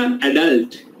grown-up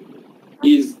adult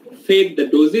is fed the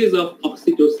doses of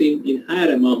oxytocin in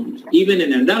higher amount, even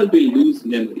an adult will lose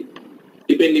memory.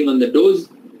 Depending on the dose,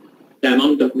 the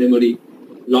amount of memory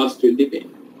lost will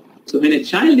depend. So when a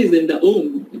child is in the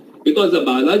womb, because of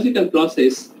biological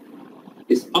process,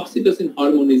 this oxytocin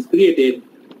hormone is created,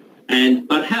 and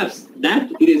perhaps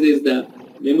that erases the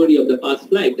memory of the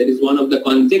past life. That is one of the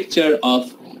conjecture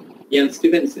of Ian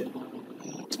Stevenson.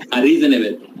 A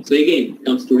reasonable. So again, it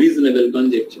comes to reasonable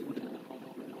conjecture.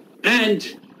 And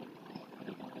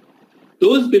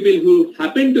those people who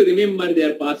happen to remember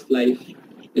their past life,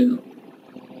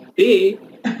 they,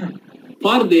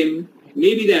 for them,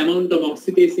 maybe the amount of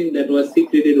oxytocin that was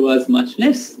secreted was much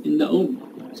less in the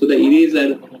womb. So the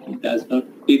eraser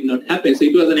did not happen. So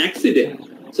it was an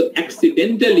accident. So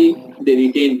accidentally, they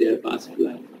retained their past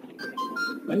life.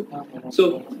 Right?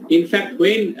 So, in fact,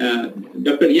 when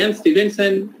Dr. Ian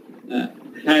Stevenson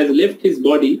has left his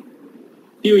body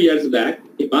few years back,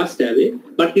 he passed away,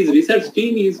 but his research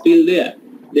team is still there.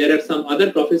 There are some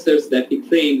other professors that he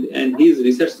trained and his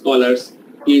research scholars,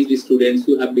 PhD students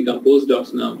who have become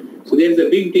postdocs now. So there is a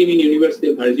big team in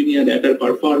University of Virginia that are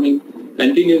performing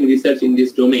continuing research in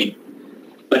this domain.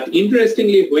 But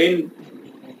interestingly, when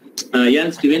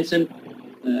Ian Stevenson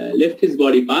left his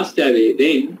body, passed away,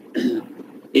 then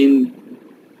in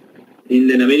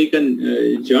an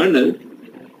American journal,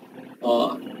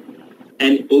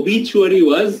 an obituary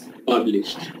was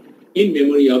published in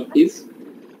memory of his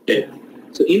death.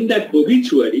 So in that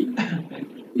obituary,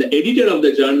 the editor of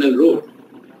the journal wrote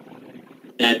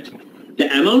that the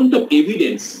amount of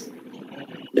evidence,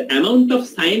 the amount of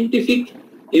scientific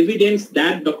evidence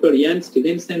that Dr. Ian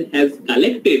Stevenson has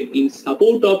collected in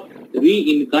support of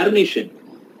reincarnation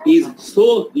is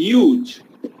so huge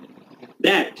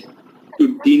that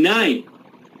to deny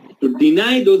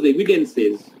those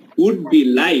evidences would be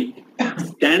like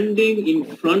standing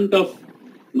in front of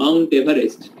Mount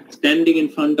Everest, standing in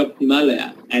front of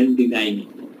Himalaya and denying it.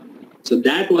 So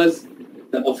that was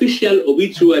the official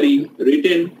obituary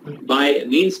written by a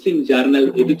mainstream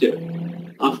journal editor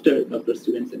after Dr.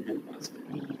 Stevenson had passed.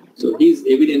 So his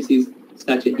evidence is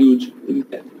such a huge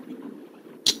impact.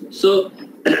 So,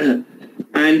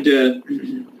 and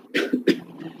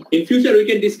in future we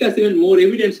can discuss even more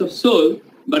evidence of soul,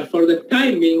 but for the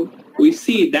time being, we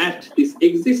see that this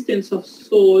existence of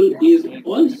soul is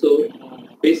also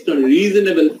based on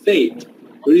reasonable faith,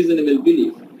 reasonable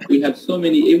belief. We have so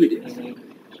many evidence.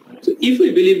 So if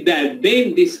we believe that,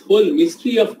 then this whole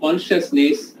mystery of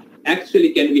consciousness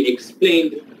actually can be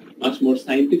explained much more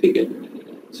scientifically.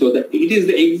 So that it is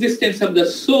the existence of the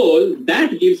soul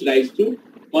that gives rise to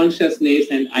consciousness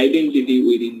and identity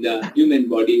within the human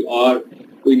body or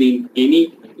within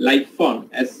any life form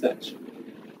as such.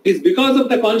 It is because of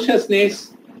the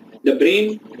consciousness the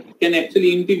brain can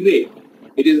actually integrate.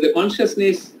 It is the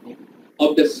consciousness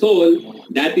of the soul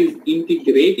that is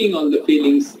integrating all the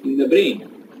feelings in the brain.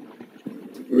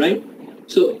 Right?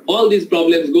 So all these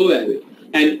problems go away.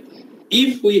 And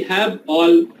if we have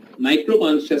all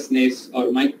micro-consciousness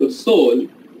or micro-soul,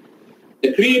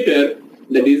 the creator,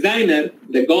 the designer,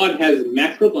 the God has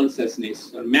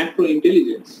macro-consciousness or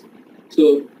macro-intelligence.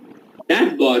 So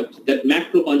that God, that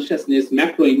macro-consciousness,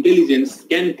 macro-intelligence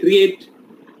can create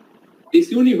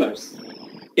this universe,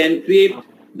 can create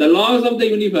the laws of the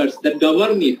universe that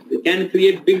govern it, can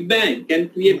create Big Bang, can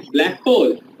create black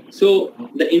hole. So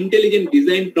the intelligent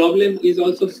design problem is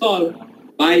also solved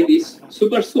by this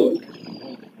super soul,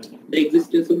 the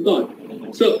existence of God.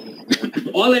 So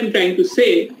all I'm trying to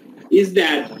say is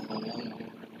that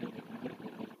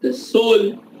the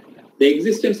soul, the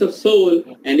existence of soul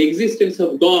and existence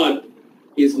of God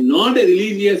is not a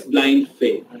religious blind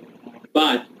faith,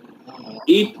 but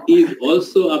it is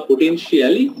also a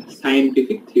potentially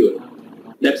scientific theory.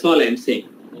 That's all I'm saying.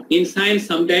 In science,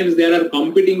 sometimes there are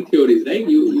competing theories, right?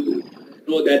 You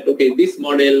know that, okay, this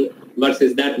model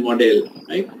versus that model,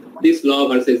 right? This law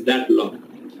versus that law.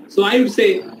 So I would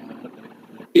say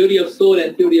theory of soul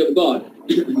and theory of God,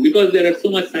 because there are so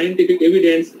much scientific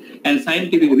evidence and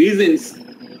scientific reasons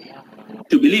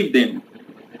to believe them.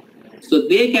 So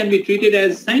they can be treated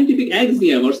as scientific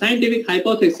axiom or scientific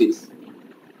hypothesis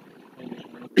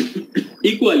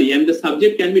equally, and the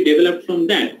subject can be developed from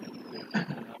that.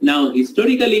 Now,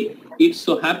 historically, it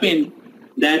so happened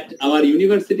that our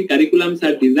university curriculums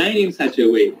are designed in such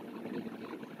a way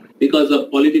because of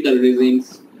political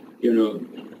reasons,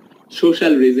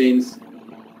 social reasons.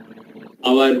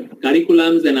 Our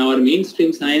curriculums and our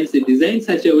mainstream science is designed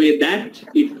such a way that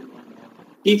it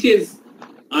teaches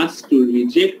us to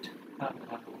reject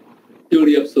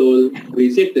theory of soul,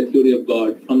 reject the theory of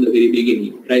God from the very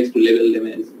beginning. It tries to label them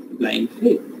as blind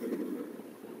faith.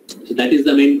 So that is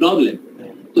the main problem.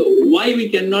 So why we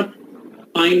cannot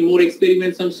find more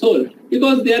experiments on soul?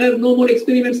 Because there are no more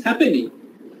experiments happening.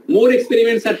 More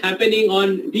experiments are happening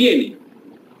on DNA.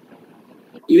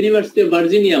 University of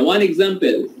Virginia, one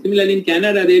example. Similarly, in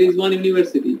Canada, there is one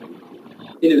university.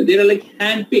 They are like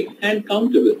hand-picked,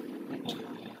 hand-countable.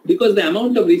 Because the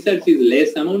amount of research is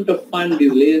less, amount of fund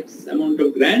is less, amount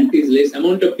of grant is less,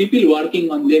 amount of people working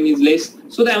on them is less.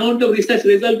 So the amount of research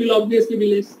result will obviously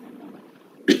be less.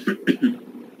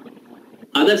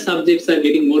 Other subjects are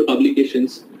getting more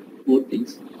publications, more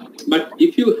things. But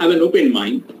if you have an open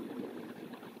mind,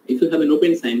 if you have an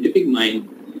open scientific mind,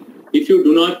 if you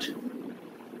do not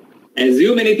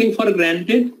assume anything for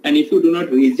granted, and if you do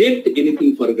not reject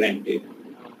anything for granted,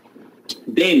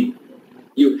 then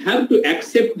you have to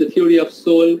accept the theory of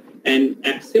soul and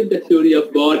accept the theory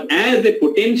of God as a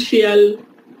potential,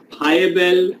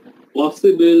 viable,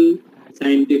 possible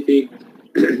scientific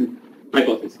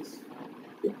hypothesis.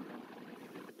 Okay.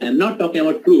 I am not talking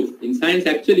about proof. In science,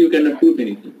 actually, you cannot prove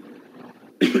anything.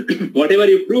 Whatever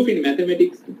you prove in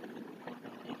mathematics,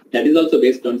 that is also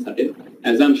based on certain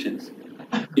assumptions.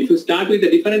 If you start with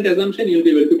a different assumption, you'll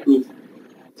be able to prove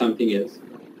something else.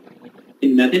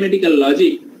 In mathematical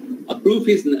logic, a proof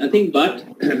is nothing but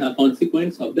a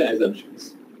consequence of the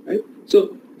assumptions, right?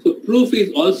 So proof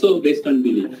is also based on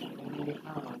belief.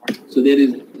 So there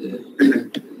is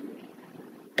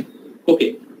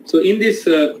okay. So in this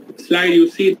slide, you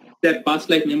see that past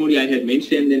life memory I had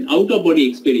mentioned, and out of body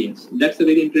experience. That's a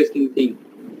very interesting thing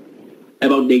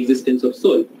about the existence of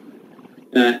soul.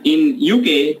 In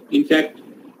UK, in fact,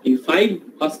 in 5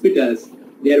 hospitals,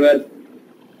 there were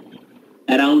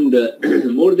around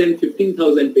more than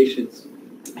 15,000 patients.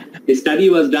 The study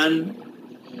was done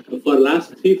for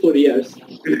last 3-4 years.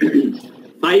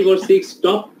 5 or 6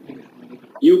 top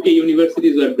UK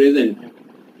universities were present,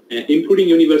 including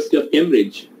University of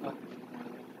Cambridge,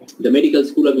 the medical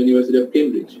school of University of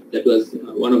Cambridge. That was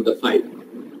one of the 5.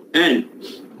 And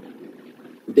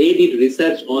they did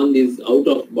research on this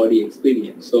out-of-body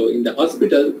experience. So in the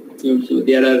hospital, so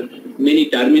there are many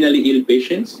terminally ill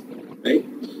patients, right?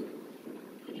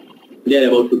 They are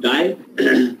about to die,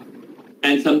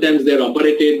 and sometimes they are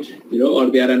operated,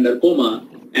 or they are under coma.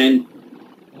 And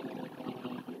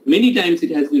many times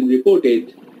it has been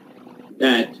reported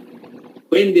that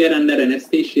when they are under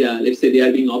anesthesia, let's say they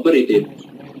are being operated,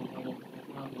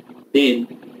 then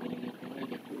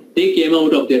they came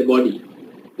out of their body.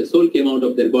 The soul came out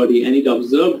of their body, and it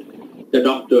observed the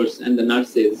doctors and the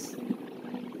nurses.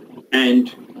 And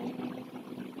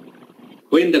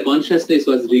when the consciousness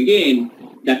was regained,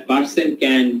 that person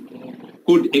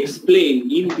could explain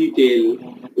in detail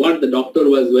what the doctor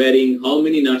was wearing, how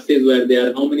many nurses were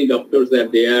there, how many doctors were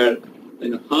there,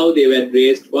 and how they were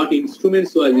dressed, what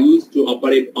instruments were used to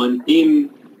operate on him,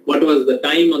 what was the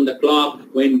time on the clock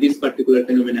when this particular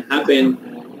phenomenon happened.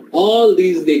 All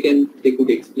these they could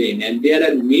explain, and there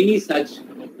are many such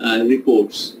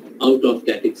reports out of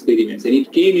that experiment, and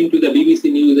it came into the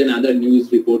BBC News and other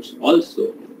news reports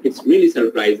also. It's really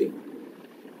surprising.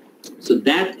 So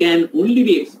that can only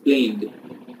be explained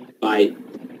by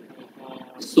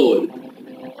soul.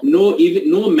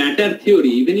 No matter theory,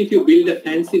 even if you build a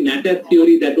fancy matter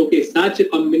theory that, okay, such a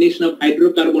combination of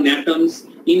hydrocarbon atoms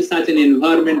in such an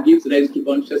environment gives rise to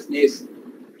consciousness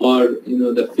or,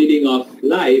 the feeling of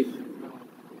life,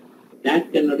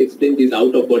 that cannot explain this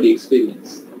out-of-body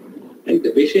experience. And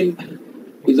the patient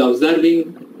is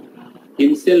observing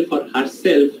himself or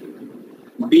herself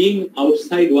being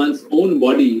outside one's own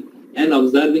body and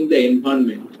observing the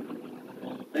environment.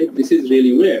 Right? This is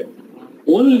really weird.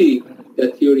 Only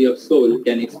the theory of soul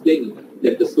can explain it,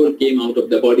 that the soul came out of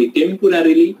the body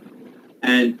temporarily,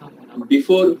 and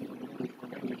before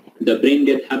the brain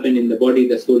death happened in the body,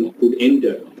 the soul could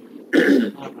enter.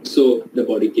 So the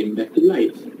body came back to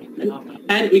life. Right?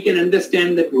 And we can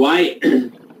understand that why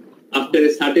after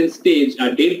a certain stage,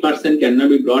 a dead person cannot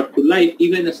be brought to life,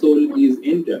 even a soul is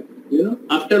entered.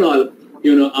 After all,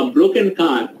 a broken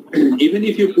car, even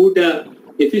if you put a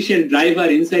efficient driver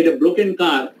inside a broken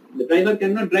car, the driver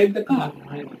cannot drive the car.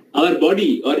 Our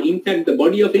body, or in fact the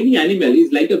body of any animal,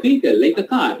 is like a vehicle, like a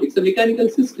car. It's a mechanical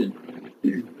system.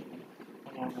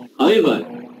 However,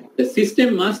 the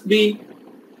system must be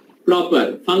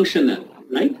proper, functional,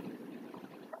 right?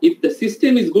 If the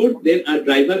system is good, then a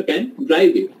driver can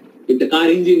drive it. If the car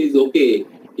engine is okay,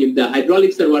 if the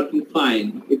hydraulics are working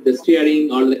fine, if the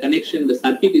steering or the connection, the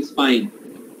circuit is fine,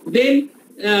 then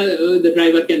the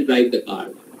driver can drive the car.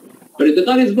 But if the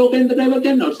car is broken, the driver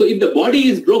cannot. So if the body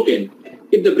is broken,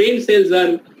 if the brain cells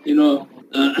are,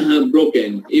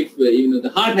 broken, if,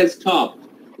 the heart has stopped,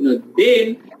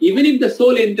 then even if the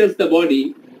soul enters the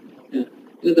body,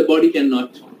 the body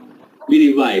cannot be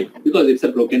revived because it's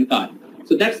a broken car.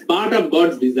 So that's part of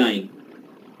God's design.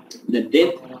 The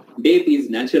death is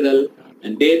natural,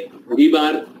 and death,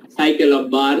 rebirth, cycle of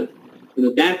birth,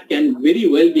 that can very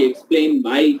well be explained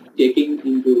by taking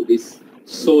into this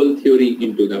soul theory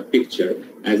into the picture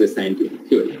as a scientific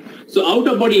theory. So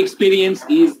out-of-body experience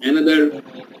is another,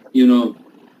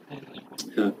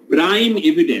 prime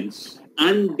evidence,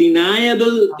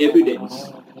 undeniable evidence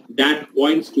that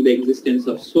points to the existence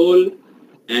of soul,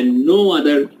 and no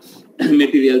other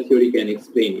material theory can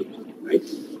explain it, right?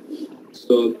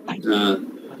 So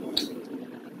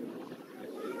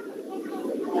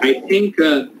I think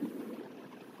I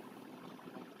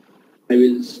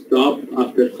will stop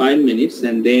after 5 minutes,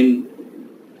 and then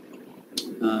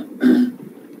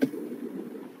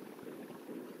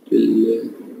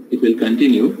it will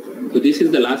continue. So this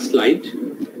is the last slide.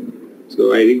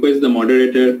 So I request the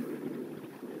moderator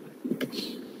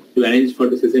to arrange for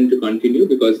the session to continue,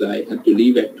 because I have to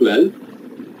leave at 12.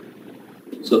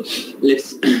 So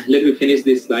let me finish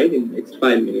this slide in the next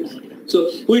 5 minutes. So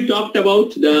we talked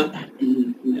about the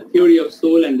theory of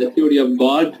soul and the theory of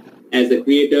God as a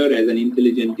creator, as an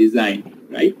intelligent design,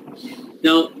 right?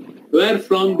 Now, where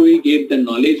from do we get the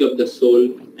knowledge of the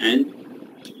soul and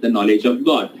the knowledge of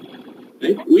God,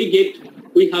 right?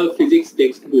 We have a physics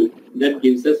textbook that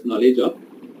gives us knowledge of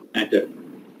matter,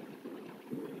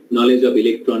 knowledge of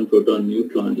electron, proton,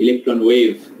 neutron, electron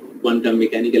wave, quantum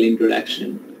mechanical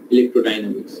interaction,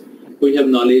 electrodynamics. We have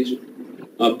knowledge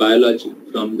of biology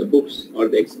from the books or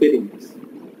the experiments.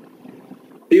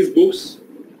 These books,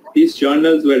 these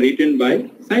journals were written by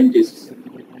scientists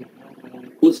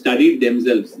who studied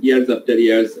themselves years after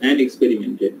years and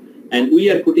experimented. And we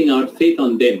are putting our faith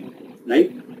on them,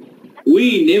 right?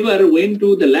 We never went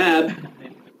to the lab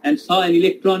and saw an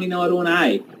electron in our own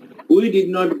eye. We did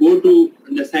not go to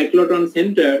the cyclotron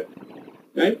center,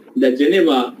 right, the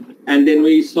Geneva, and then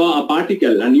we saw a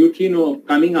particle, a neutrino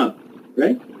coming up,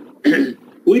 right?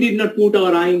 We did not put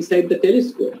our eye inside the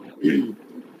telescope.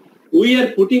 We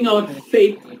are putting our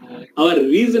faith, our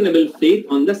reasonable faith,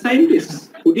 on the scientists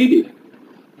who did it,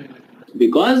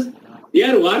 because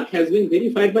their work has been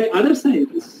verified by other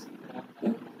scientists.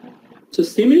 So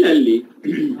similarly,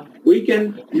 we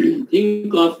can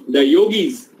think of the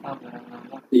yogis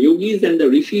and the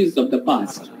rishis of the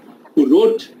past, who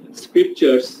wrote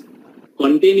scriptures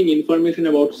containing information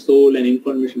about soul and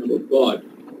information about God,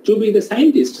 to be the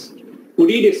scientists who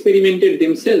did experimented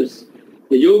themselves,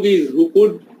 the yogis who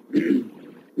could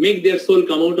make their soul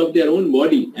come out of their own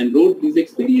body and wrote these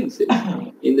experiences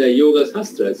in the yoga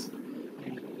sastras,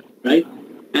 right?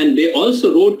 And they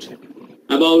also wrote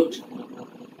about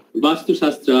Vastu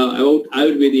Shastra, about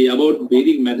Ayurveda, about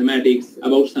Vedic mathematics,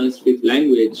 about Sanskrit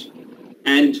language,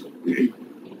 and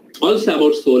also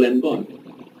about soul and God.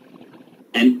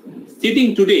 And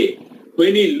sitting today,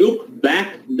 when we look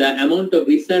back the amount of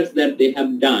research that they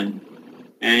have done,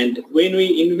 and when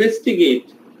we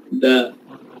investigate the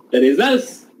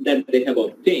results that they have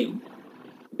obtained,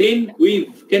 then we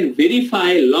can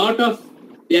verify a lot of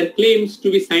their claims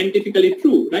to be scientifically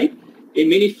true, right? In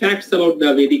many facts about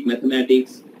the Vedic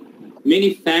mathematics,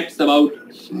 many facts about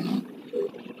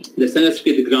the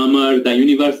Sanskrit grammar, the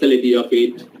universality of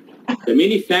it, the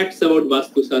many facts about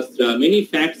Vastu Shastra, many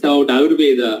facts about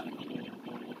Ayurveda,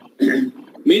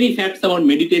 many facts about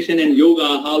meditation and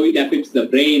yoga, how it affects the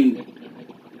brain,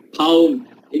 how,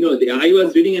 I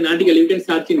was reading an article, you can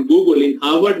search in Google, in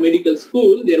Harvard Medical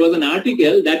School, there was an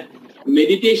article that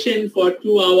meditation for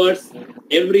 2 hours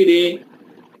every day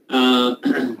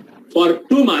for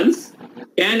 2 months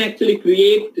can actually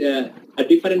create a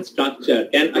different structure,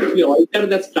 can actually alter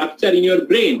the structure in your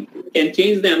brain, can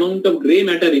change the amount of gray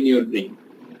matter in your brain.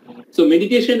 So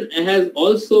meditation has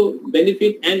also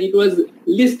benefit, and it was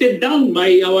listed down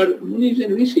by our munis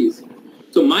and rishis.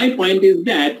 So my point is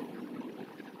that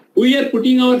we are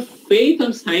putting our faith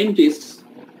on scientists,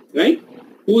 right,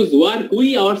 whose work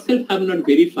we ourselves have not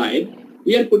verified.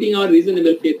 We are putting our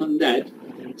reasonable faith on that.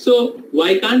 So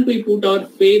why can't we put our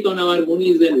faith on our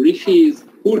munis and rishis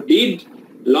who did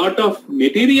a lot of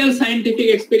material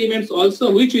scientific experiments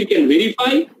also, which we can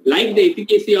verify, like the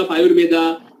efficacy of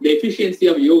Ayurveda, the efficiency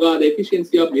of yoga, the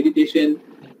efficiency of meditation,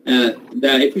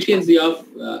 the efficiency of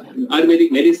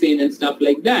Ayurvedic medicine and stuff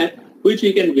like that, which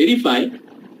we can verify.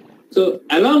 So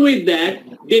along with that,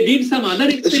 they did some other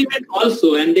experiment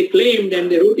also, and they claimed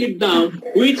and they wrote it down,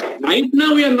 which right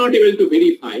now we are not able to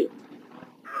verify.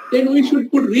 Then we should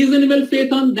put reasonable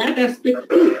faith on that aspect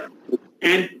too.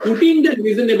 And putting that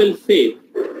reasonable faith,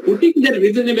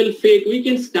 we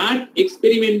can start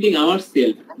experimenting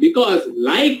ourselves, because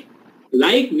like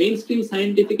mainstream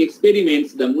scientific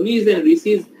experiments, the munis and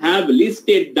rishis have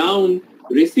listed down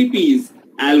recipes,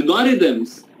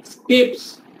 algorithms,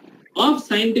 steps of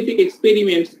scientific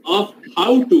experiments of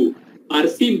how to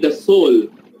perceive the soul,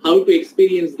 how to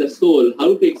experience the soul,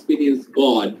 how to experience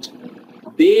God,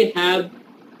 they have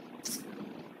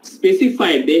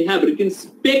specified, they have written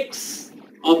specs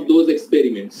of those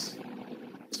experiments.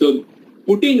 So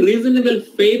putting reasonable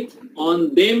faith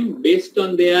on them based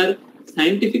on their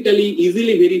scientifically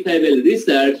easily verifiable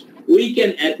research, we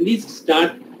can at least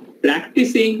start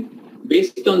practicing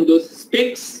based on those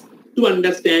specs to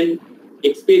understand,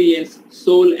 experience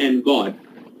soul and God.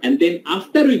 And then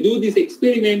after we do this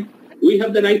experiment, we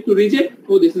have the right to reject,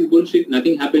 oh, this is bullshit,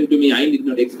 nothing happened to me, I did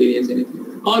not experience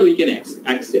anything. Or we can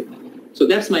accept. So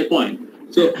that's my point.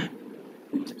 So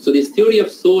this theory of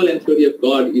soul and theory of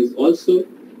God is also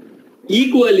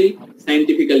equally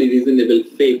scientifically reasonable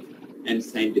faith and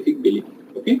scientific belief.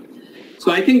 Okay?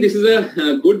 So I think this is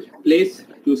a good place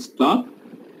to stop.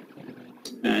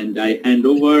 And I hand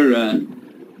over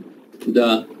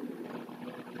the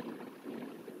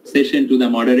session to the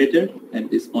moderator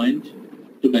at this point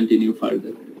to continue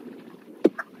further.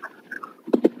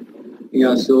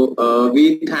 Yeah, so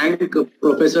we thank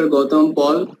Professor Gautam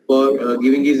Paul for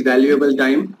giving his valuable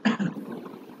time.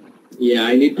 Yeah,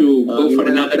 I need to go for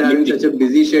another having meeting. such a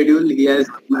busy schedule, he has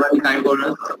given time for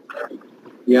us.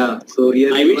 Yeah, so he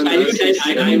has I wish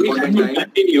I could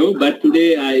continue, but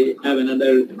today I have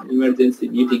another emergency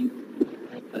meeting.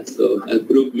 So a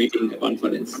group meeting, a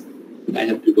conference. I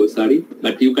have to go, sorry.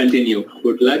 But you continue.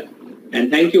 Good luck.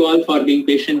 And thank you all for being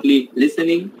patiently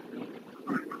listening.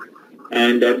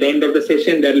 And at the end of the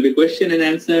session, there will be question and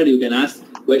answer. You can ask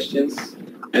questions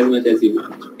as much as you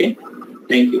want. Okay?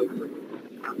 Thank you.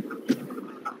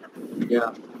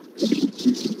 Yeah.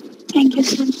 Thank you,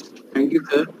 sir. Thank you,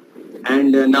 sir.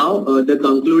 And now the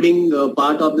concluding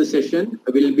part of the session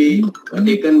will be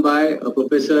taken by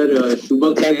Professor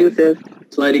Shubhak. Thank you, sir.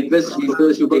 So I request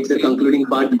Mr. Shubhak the concluding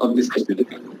part of this session.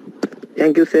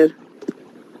 Thank you, sir.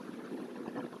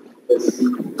 Yes.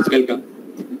 Welcome.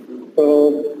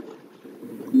 So,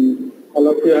 all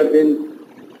of you have been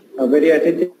very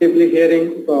attentively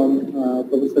hearing from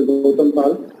Professor Gautam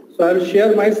Pal. So I will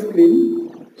share my screen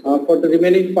for the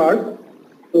remaining part.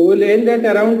 So we'll end at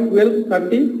around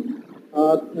 12:30.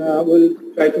 We'll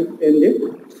try to end it.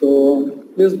 So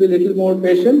please be a little more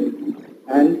patient,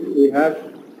 and we have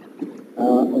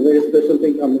a very special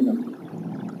thing coming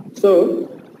up. So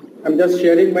I'm just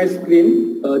sharing my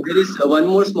screen. There is one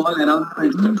more small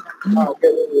announcement.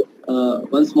 Okay.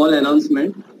 One small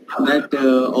announcement that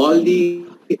all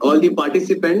the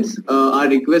participants are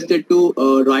requested to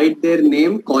write their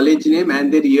name, college name,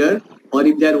 and their year. Or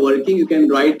if they are working, you can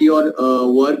write your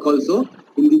work also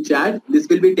in the chat. This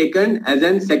will be taken as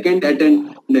an second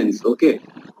attendance. Okay.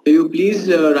 So you please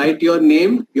write your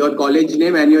name, your college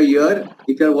name, and your year.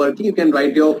 If you are working, you can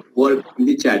write your work in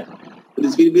the chat.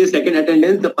 This will be a second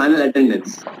attendance, the final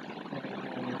attendance.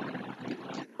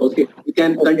 Okay, you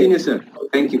can continue, sir.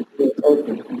 Thank you.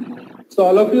 Okay. So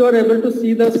all of you are able to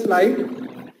see the slide.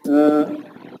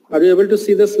 Are you able to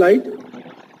see the slide?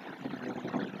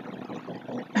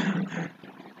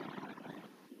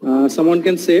 Someone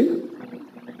can say.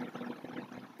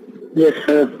 Yes,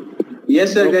 sir.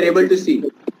 Yes, sir. We are able to see.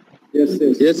 Yes,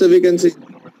 yes. Yes, sir. We can see.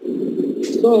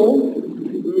 So,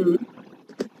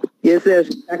 Yes, sir.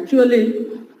 actually,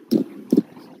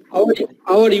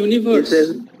 our universe. Yes,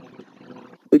 sir.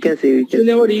 We can see. We can.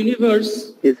 Actually, our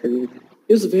universe Yes, sir.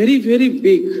 is very, very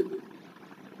big.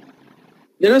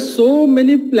 There are so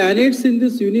many planets in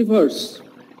this universe.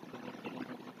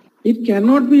 It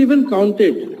cannot be even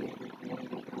counted.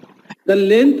 The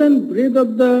length and breadth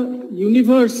of the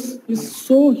universe is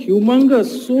so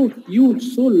humongous, so huge,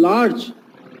 so large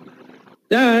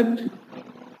that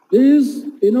there is,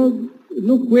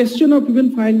 no question of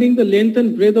even finding the length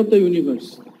and breadth of the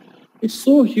universe. It's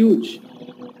so huge.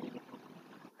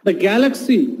 The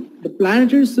galaxy, the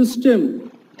planetary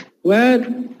system where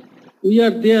we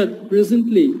are there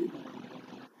presently,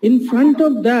 in front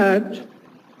of that,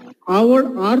 our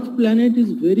Earth planet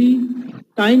is very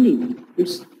tiny.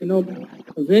 It's,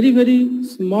 very, very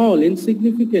small,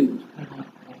 insignificant.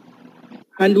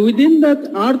 And within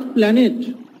that Earth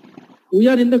planet, we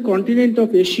are in the continent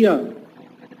of Asia.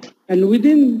 And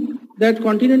within that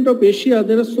continent of Asia,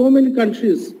 there are so many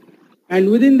countries.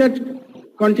 And within that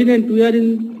continent, we are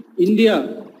in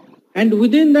India. And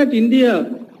within that India,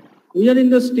 we are in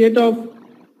the state of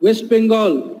West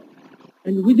Bengal.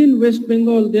 And within West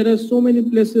Bengal, there are so many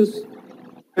places.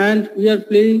 And we are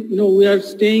we are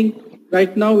staying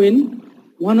right now in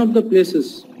one of the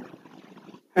places.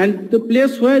 And the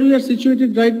place where we are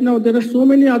situated right now, there are so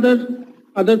many other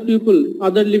people,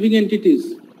 other living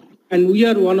entities, and we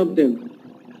are one of them.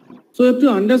 So you have to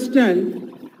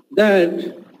understand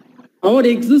that our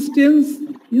existence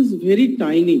is very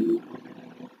tiny.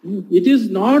 It is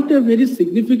not a very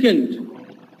significant.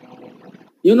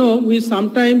 You know, we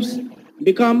sometimes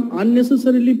become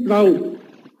unnecessarily proud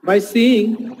by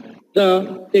seeing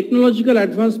the technological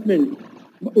advancement.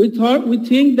 We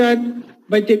think that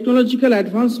by technological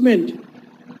advancement,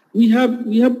 we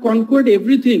have conquered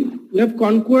everything. We have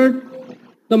conquered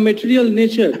the material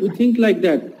nature. We think like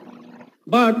that.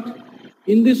 But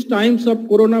in these times of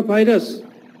coronavirus,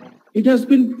 it has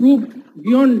been proved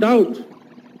beyond doubt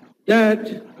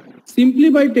that simply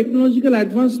by technological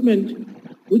advancement,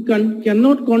 we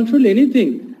cannot control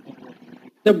anything.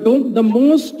 The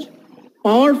most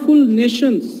powerful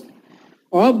nations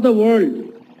of the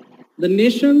world, the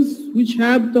nations which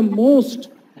have the most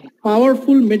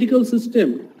powerful medical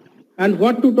system, and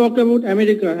what to talk about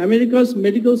America. America's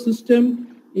medical system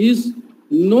is,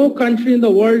 no country in the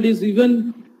world is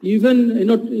even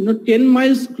 10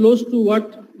 miles close to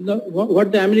what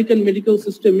the American medical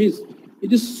system is.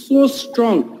 It is so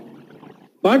strong.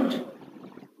 But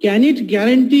can it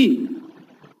guarantee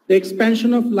the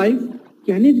expansion of life?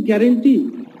 Can it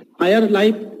guarantee higher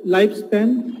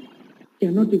lifespan?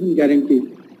 Cannot even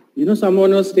guarantee. You know,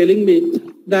 someone was telling me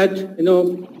that,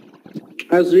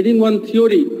 I was reading one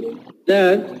theory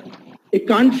that a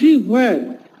country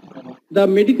where the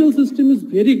medical system is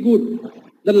very good,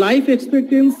 the life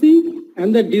expectancy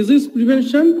and the disease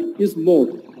prevention is more.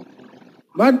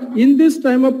 But in this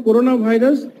time of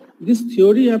coronavirus, this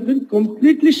theory has been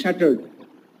completely shattered.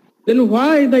 Then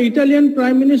why the Italian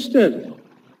Prime Minister,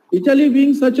 Italy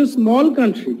being such a small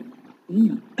country,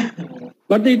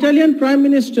 but the Italian Prime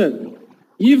Minister,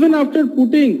 even after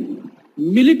putting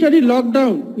military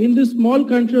lockdown in the small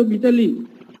country of Italy,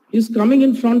 is coming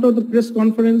in front of the press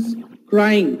conference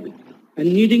crying and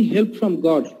needing help from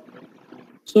God.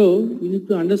 So we need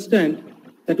to understand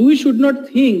that we should not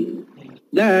think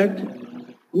that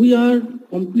we are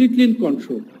completely in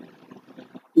control.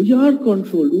 We are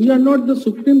controlled. We are not the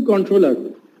supreme controller.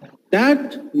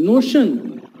 That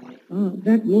notion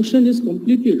is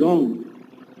completely wrong.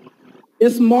 A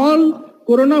small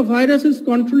coronavirus is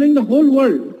controlling the whole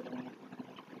world.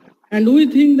 And we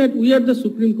think that we are the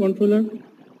supreme controller.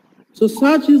 So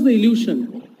such is the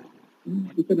illusion.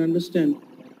 You can understand.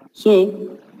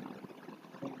 So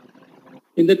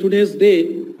in the today's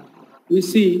day, we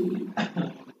see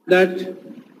that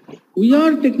we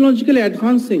are technologically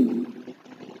advancing,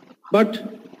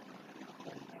 but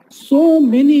so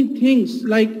many things,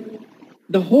 like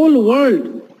the whole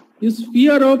world is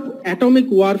fear of atomic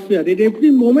warfare. At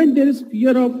every moment there is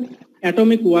fear of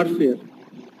atomic warfare.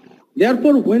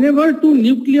 Therefore, whenever two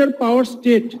nuclear power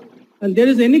states and there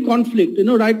is any conflict,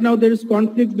 right now there is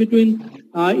conflict between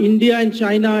India and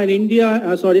China, and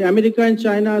America and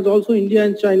China, as also India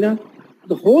and China.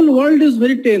 The whole world is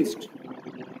very tensed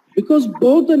because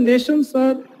both the nations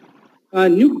are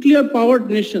nuclear powered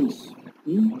nations.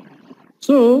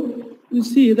 So you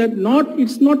see that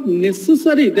it's not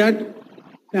necessary that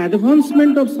the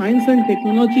advancement of science and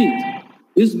technology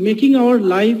is making our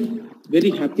life very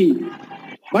happy.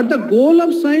 But the goal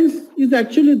of science is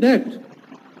actually that.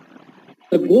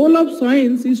 The goal of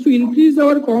science is to increase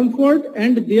our comfort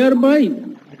and thereby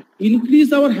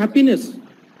increase our happiness.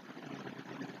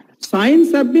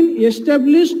 Science have been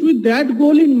established with that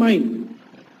goal in mind,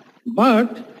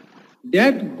 but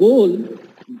that goal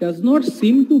does not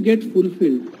seem to get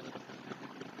fulfilled.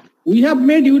 We have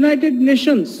made United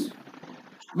Nations,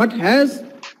 but has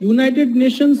United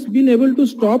Nations been able to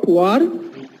stop war?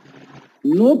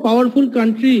 No powerful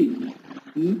country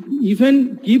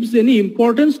even gives any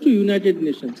importance to United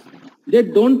Nations. They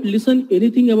don't listen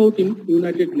anything about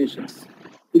United Nations.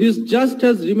 It is just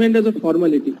has remained as a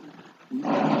formality.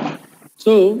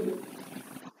 So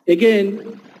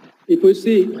again, if we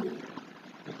see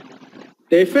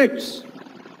the effects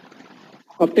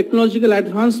of technological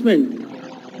advancement,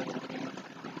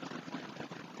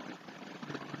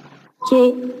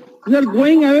 so we are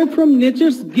going away from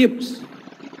nature's gifts.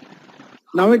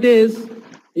 Nowadays,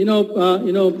 you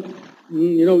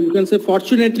can say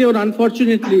fortunately or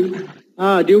unfortunately,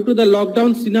 due to the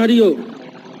lockdown scenario,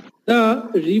 the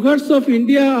rivers of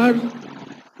India are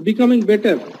becoming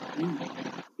better.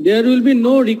 There will be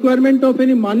no requirement of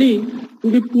any money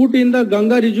to be put in the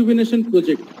Ganga rejuvenation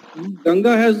project.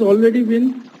 Ganga has already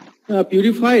been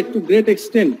purified to great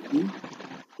extent.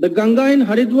 The Ganga in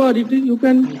Haridwar,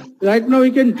 right now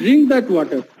we can drink that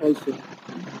water also.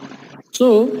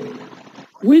 So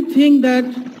we think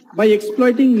that by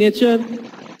exploiting nature,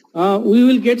 we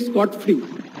will get scot-free.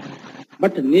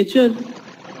 But nature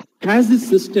has this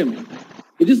system.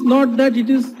 It is not that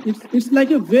it's like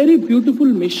a very beautiful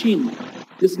machine,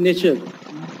 this nature.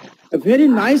 A very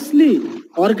nicely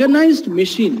organized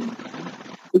machine.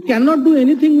 We cannot do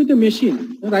anything with a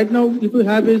machine. Right now, if you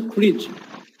have a fridge,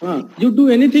 you do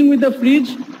anything with the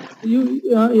fridge,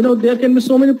 there can be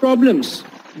so many problems.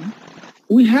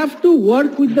 We have to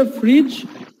work with the fridge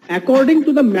according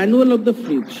to the manual of the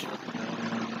fridge.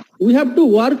 We have to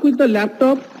work with the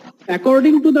laptop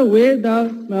according to the way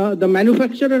the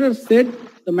manufacturer has said,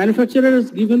 the manufacturer has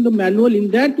given the manual.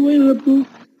 In that way, we have to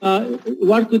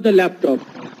work with the laptop.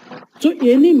 So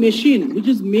any machine which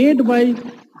is made by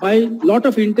lot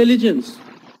of intelligence,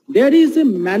 there is a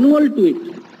manual to it.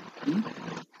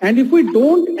 And if we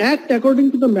don't act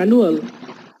according to the manual,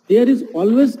 there is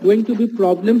always going to be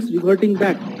problems reverting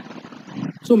back.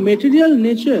 So material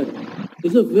nature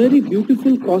is a very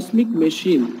beautiful cosmic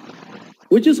machine,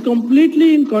 which is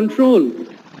completely in control,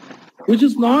 which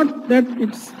is not that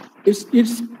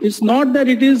it's not that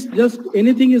it is just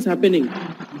anything is happening.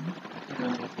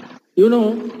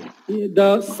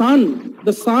 The sun,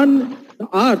 the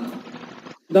earth,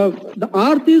 the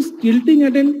earth is tilting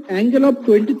at an angle of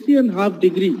 23.5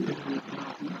 degrees.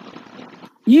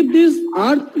 If this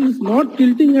earth is not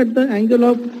tilting at the angle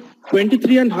of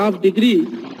 23.5 degrees,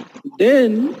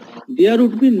 then there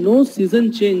would be no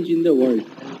season change in the world.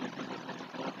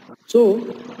 So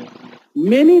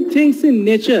many things in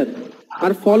nature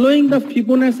are following the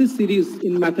Fibonacci series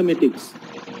in mathematics,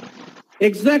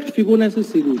 exact Fibonacci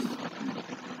series.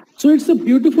 So it's a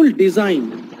beautiful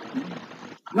design.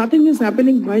 Nothing is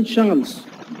happening by chance.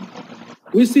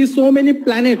 We see so many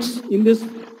planets in this,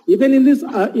 even in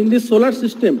this solar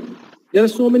system. There are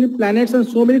so many planets and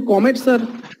so many comets are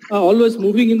always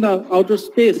moving in the outer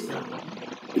space.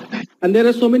 And there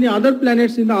are so many other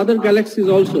planets in the other galaxies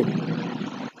also.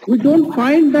 We don't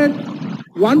find that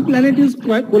one planet is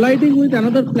colliding with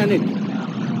another planet.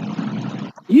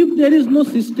 If there is no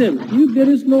system, if there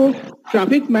is no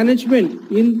traffic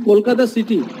management in Kolkata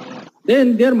city,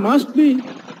 then there must be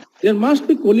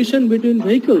collision between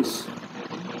vehicles.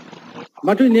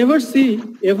 But we never see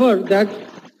ever that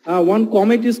one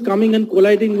comet is coming and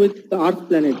colliding with the Earth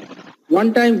planet.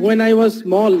 One time when I was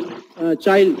small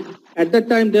child, at that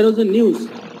time there was a news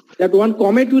that one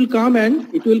comet will come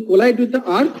and it will collide with the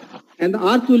Earth and the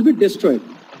Earth will be destroyed.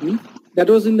 That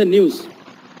was in the news.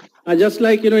 Just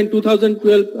like, in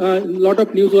 2012, a lot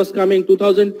of news was coming,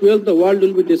 2012 the world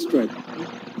will be destroyed.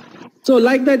 So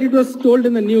like that it was told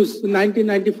in the news in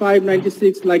 1995,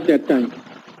 96, like that time.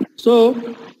 So,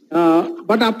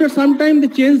 but after some time they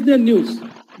changed their news.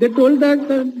 They told that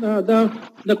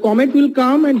the comet will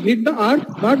come and hit the Earth,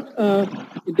 but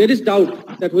there is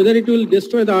doubt that whether it will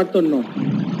destroy the Earth or not.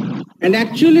 And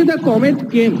actually the comet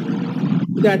came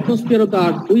to the atmosphere of the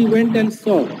Earth. We went and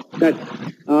saw that.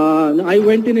 I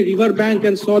went in a river bank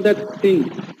and saw that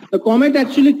thing. The comet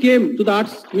actually came to the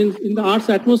Earth's, means in the Earth's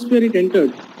atmosphere it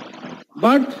entered.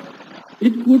 But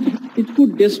it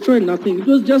could destroy nothing. It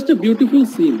was just a beautiful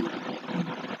scene.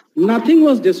 Nothing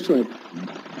was destroyed.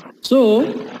 So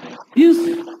this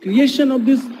creation of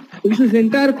this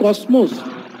entire cosmos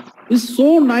is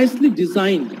so nicely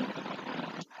designed.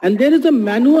 And there is a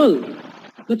manual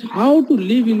that how to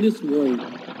live in this world.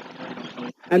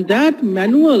 And that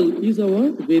manual is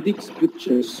our Vedic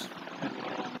scriptures.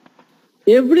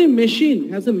 Every machine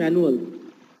has a manual.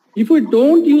 If we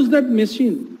don't use that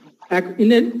machine,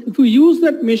 if we use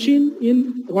that machine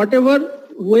in whatever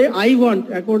way I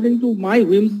want, according to my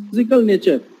whimsical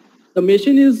nature, the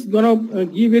machine is going to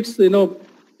give its, it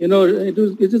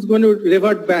is going to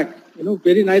revert back,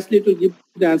 very nicely it will give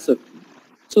the answer.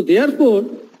 So therefore,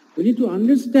 we need to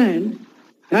understand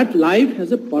that life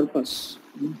has a purpose.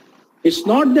 It's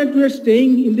not that we are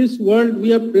staying in this world,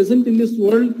 we are present in this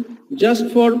world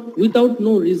just without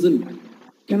no reason.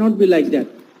 It cannot be like that.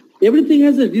 Everything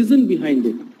has a reason behind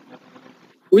it.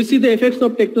 We see the effects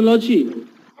of technology.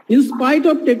 In spite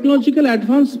of technological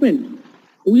advancement,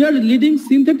 we are leading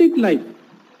synthetic life.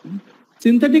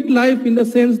 Synthetic life in the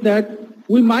sense that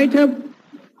we might have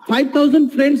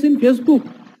 5,000 friends in Facebook,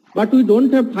 but we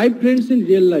don't have 5 friends in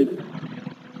real life.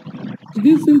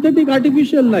 This synthetic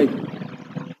artificial life.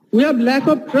 We have lack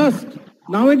of trust.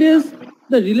 Nowadays,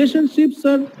 the relationships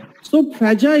are so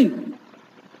fragile.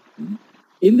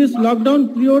 In this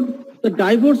lockdown period, the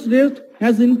divorce rate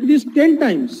has increased 10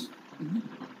 times.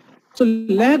 So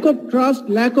lack of trust,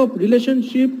 lack of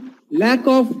relationship, lack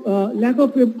of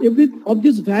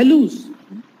these values.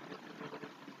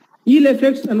 Ill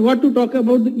effects, and what to talk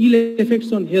about the ill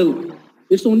effects on health.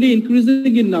 It's only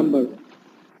increasing in number.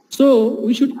 So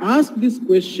we should ask this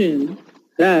question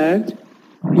that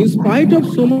in spite of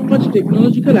so much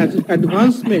technological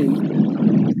advancement,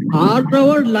 are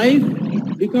our life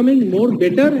becoming more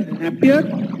better, happier?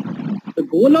 The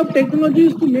goal of technology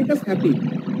is to make us happy.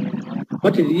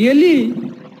 But really,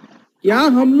 क्या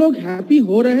हम लोग happy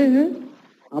हो रहे हैं?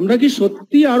 আমরা কি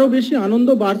সত্যি আরো বেশি আনন্দ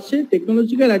বাড়ছে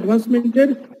টেকনোলজিক্যাল অ্যাডভান্সমেন্টের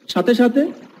সাথে সাথে?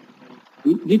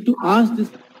 We need to ask this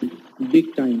big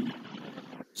time.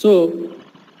 So,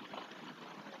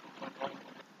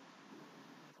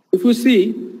 if you see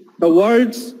the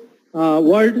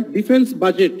world defense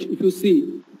budget, if you see,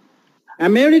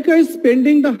 America is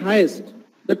spending the highest,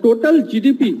 the total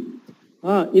GDP.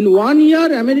 In 1 year,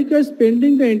 America is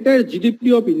spending the entire GDP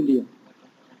of India.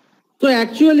 So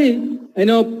actually,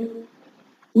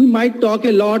 we might talk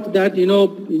a lot that,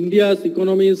 India's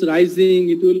economy is rising,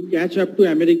 it will catch up to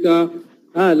America,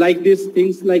 like this,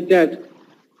 things like that.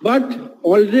 But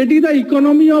already the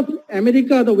economy of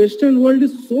America, the Western world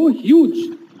is so huge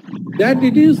that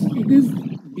it is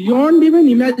beyond even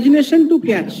imagination to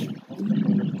catch.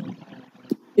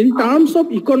 In terms of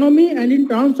economy and in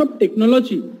terms of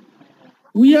technology,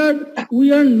 we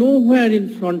are nowhere in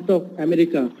front of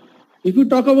America. If you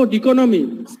talk about economy,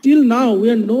 still now we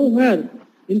are nowhere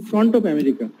in front of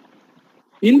America.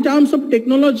 In terms of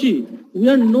technology, we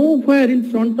are nowhere in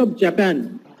front of Japan.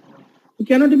 You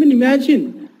cannot even imagine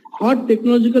what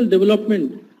technological development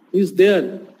is there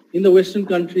in the Western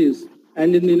countries and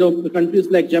in countries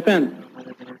like Japan.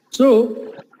 So,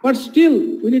 but still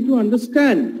we need to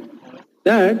understand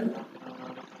that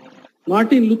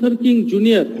Martin Luther King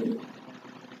Jr.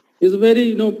 is a very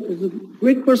is a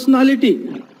great personality.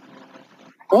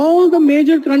 All the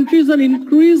major countries are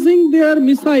increasing their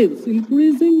missiles,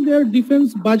 increasing their defense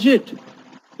budget,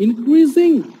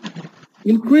 increasing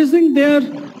their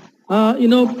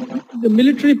the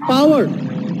military power.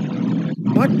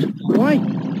 But why?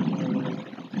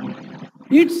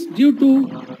 It's due to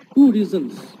two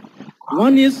reasons.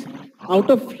 One is out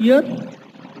of fear,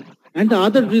 and the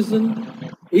other reason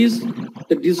is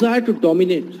the desire to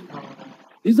dominate.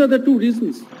 These are the two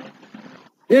reasons.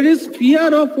 There is fear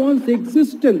of one's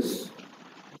existence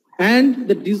and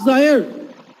the desire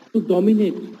to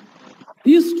dominate.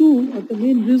 These two are the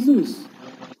main reasons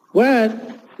where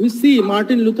we see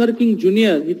Martin Luther King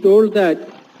Jr., he told that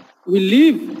we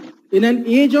live in an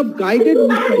age of guided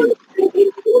missiles,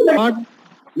 but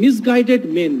misguided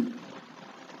men.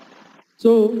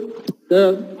 So the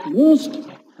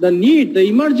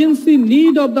emergency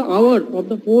need of the hour of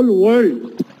the whole world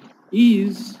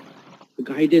is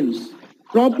guidance.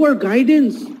 Proper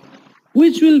guidance,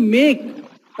 which will make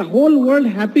the whole world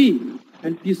happy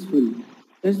and peaceful.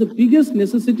 That's the biggest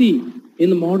necessity in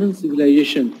the modern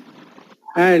civilization.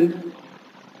 And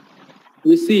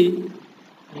we see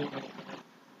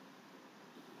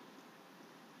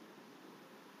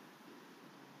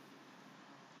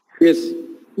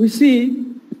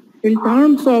in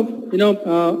terms of,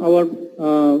 our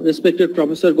respected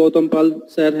Professor Gautam Pal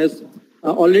sir has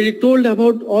already told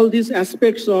about all these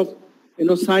aspects of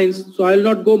science, so I will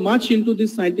not go much into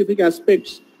these scientific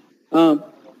aspects.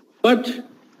 But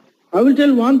I will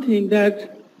tell one thing, that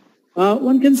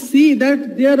one can see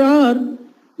that there are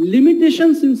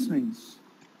limitations in science.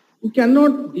 We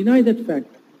cannot deny that fact.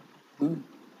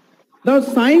 The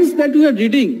science that we are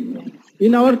reading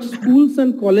in our schools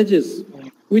and colleges,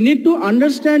 we need to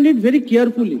understand it very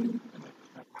carefully.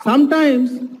 Sometimes,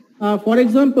 for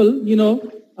example,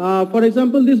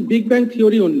 this Big Bang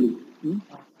theory only.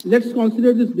 Let's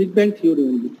consider this Big Bang theory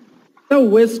only. The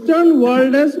Western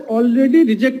world has already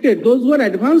rejected, those who are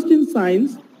advanced in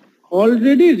science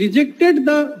already rejected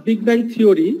the Big Bang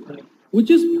theory,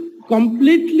 which is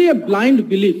completely a blind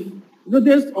belief.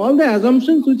 There's all the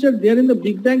assumptions which are there in the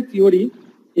Big Bang theory.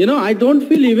 I don't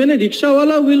feel even a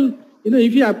rickshawala will,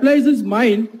 if he applies his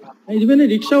mind, even a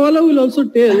rickshawala will also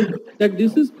tell that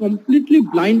this is completely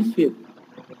blind faith.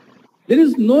 There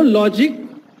is no logic,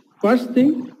 first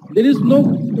thing. There is no,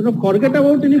 forget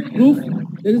about any proof.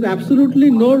 There is absolutely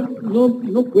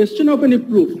no question of any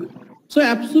proof. So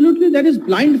absolutely that is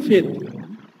blind faith.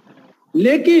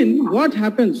 Lekin, what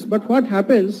happens?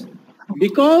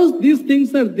 Because these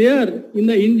things are there in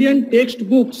the Indian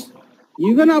textbooks,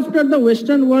 even after the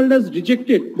Western world has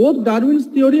rejected, both Darwin's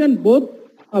theory and both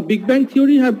Big Bang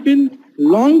theory have been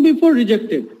long before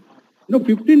rejected.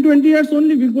 15-20 years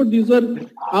only before these were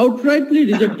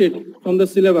outrightly rejected from the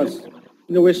syllabus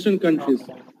in the Western countries.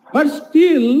 But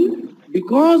still,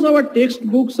 because our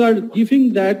textbooks are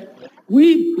giving that,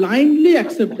 we blindly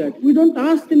accept that. We don't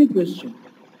ask any question.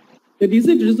 That is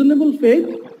it reasonable faith?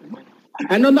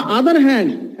 And on the other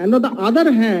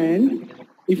hand,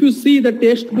 if you see the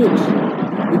textbooks,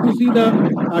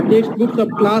 of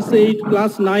class 8,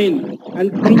 class 9,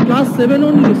 and from class 7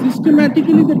 only,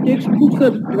 systematically the textbooks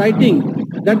are writing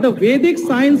that the Vedic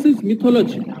science is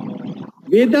mythology.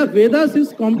 Vedas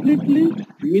is completely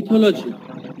mythology.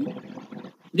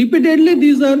 Repeatedly,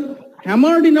 these are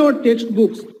hammered in our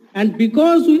textbooks, and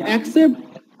because we accept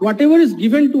whatever is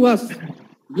given to us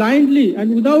blindly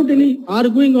and without any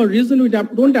arguing or reason, we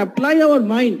don't apply our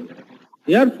mind.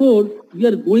 Therefore, we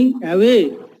are going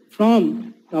away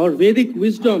from our Vedic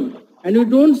wisdom, and we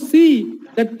don't see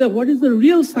that what is the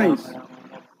real science.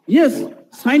 Yes,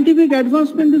 scientific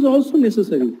advancement is also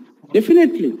necessary,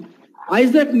 definitely.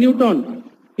 Isaac Newton,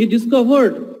 he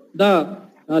discovered the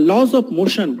laws of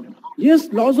motion. Yes,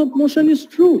 laws of motion is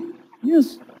true.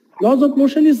 Yes, laws of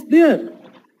motion is there.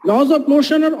 Laws of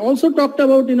motion are also talked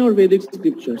about in our Vedic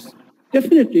scriptures.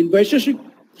 Definitely, in Vaisheshik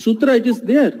Sutra it is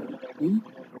there.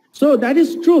 So that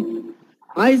is truth.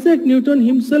 Isaac Newton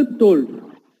himself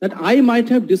told that I might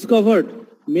have discovered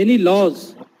many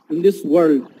laws in this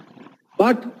world,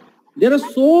 but there are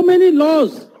so many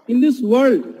laws in this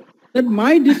world that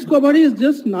my discovery is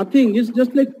just nothing. It's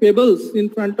just like pebbles in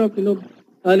front of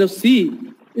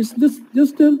sea. It's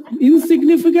just an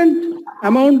insignificant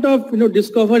amount of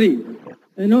discovery.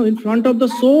 In front of the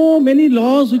so many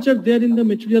laws which are there in the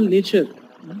material nature.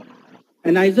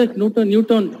 And Isaac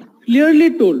Newton clearly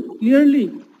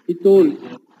he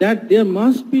told that there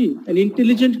must be an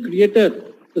intelligent creator,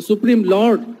 the Supreme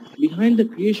Lord, behind the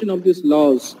creation of these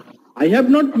laws. I have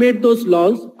not made those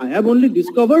laws. I have only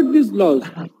discovered these laws.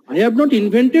 I have not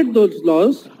invented those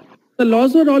laws. The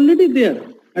laws are already there.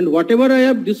 And whatever I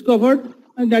have discovered,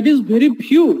 and that is very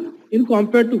few in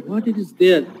compared to what it is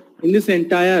there in this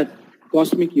entire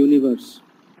cosmic universe.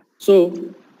 So,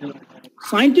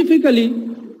 scientifically,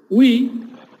 we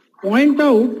point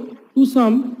out to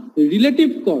some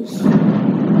relative cause.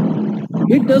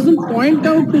 It doesn't point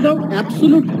out to the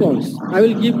absolute cause. I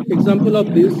will give example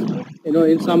of this,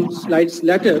 in some slides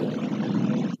later.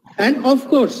 And of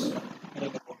course,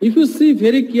 if you see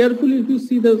very carefully, if you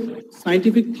see the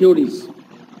scientific theories,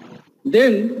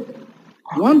 then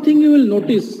one thing you will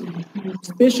notice,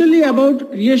 especially about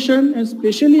creation and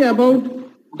especially about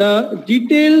the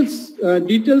details,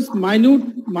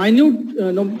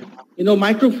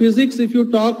 microphysics. If you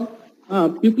talk,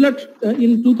 people are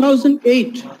in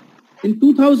 2008. In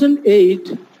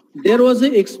 2008, there was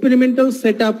an experimental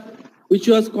setup which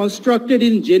was constructed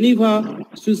in Geneva,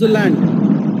 Switzerland.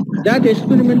 That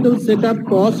experimental setup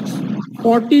costs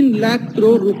 14 lakh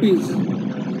crore rupees.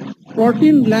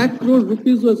 14 lakh crore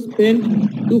rupees was spent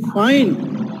to find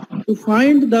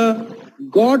the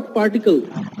God particle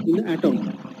in the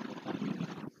atom.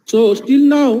 So still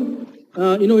now,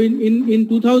 in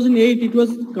 2008, it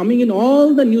was coming in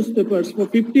all the newspapers for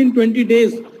 15-20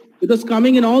 days. It was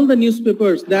coming in all the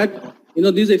newspapers that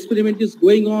this experiment is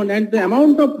going on, and the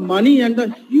amount of money and the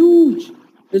huge,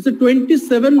 it's a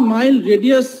 27-mile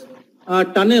radius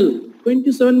tunnel.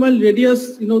 27-mile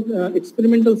radius,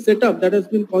 experimental setup that has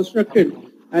been constructed.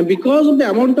 And because of the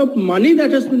amount of money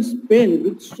that has been spent,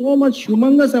 with so much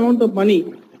humongous amount of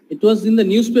money, it was in the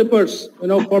newspapers,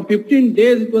 for 15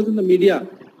 days it was in the media.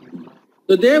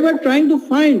 So they were trying to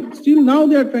find, still now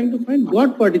they are trying to find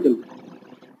God particle.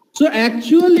 So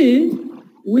actually,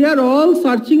 we are all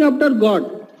searching after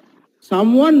God.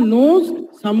 Someone knows,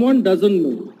 someone doesn't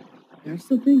know. That's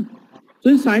the thing. So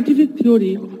in scientific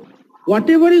theory,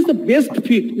 whatever is the best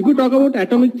fit, if you talk about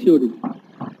atomic theory,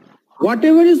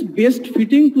 whatever is best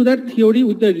fitting to that theory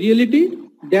with the reality,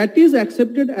 that is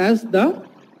accepted as the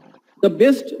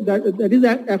best, that is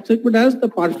accepted as the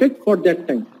perfect for that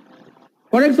time.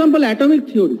 For example, atomic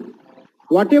theory.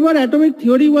 Whatever atomic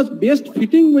theory was best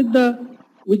fitting with the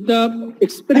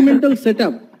experimental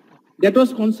setup, that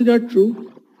was considered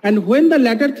true. And when the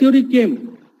latter theory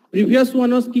came, previous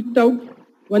one was kicked out.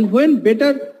 When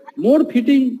better, more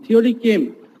fitting theory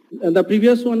came, the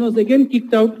previous one was again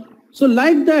kicked out. So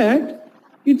like that,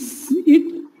 it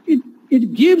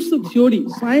gives the theory,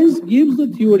 science gives the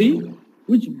theory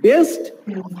which best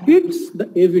fits the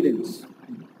evidence.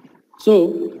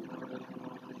 So,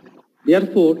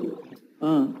 therefore,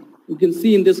 you can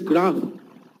see in this graph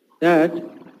that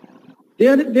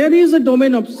there is a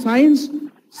domain of science.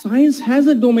 Science has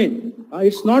a domain.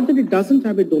 It's not that it doesn't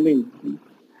have a domain.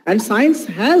 And science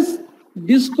has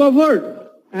discovered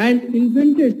and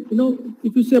invented,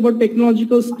 if you say about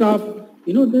technological stuff,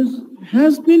 there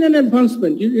has been an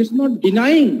advancement. It's not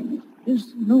denying.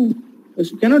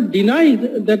 You cannot deny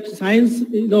that science,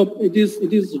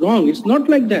 it is wrong. It's not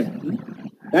like that.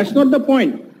 That's not the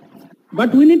point.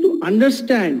 But we need to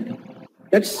understand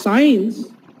that science,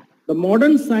 the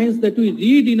modern science that we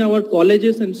read in our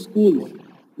colleges and schools,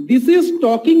 this is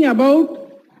talking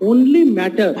about only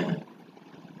matter.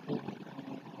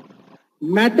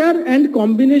 Matter and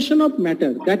combination of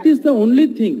matter. That is the only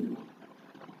thing.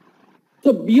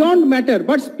 So beyond matter,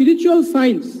 but spiritual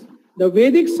science, the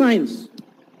Vedic science,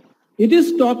 it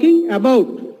is talking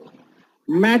about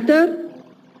matter,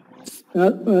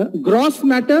 gross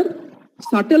matter,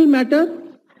 subtle matter,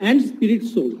 and spirit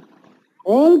soul.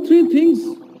 All three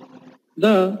things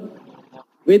the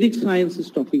Vedic science is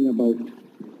talking about.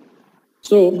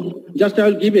 So just I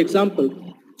will give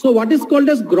example. So what is called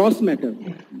as gross matter?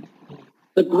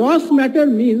 The gross matter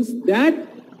means that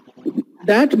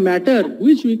matter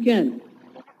which we can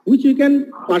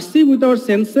perceive with our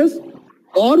senses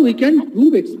or we can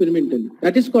prove experimentally.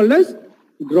 That is called as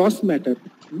gross matter.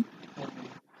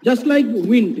 Just like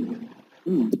wind.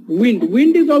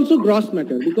 Wind is also gross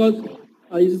matter because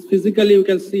physically you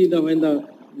can see when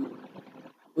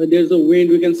there's a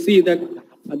wind, we can see that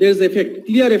there's effect,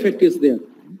 clear effect is there.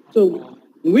 So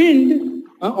wind,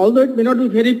 although it may not be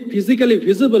very physically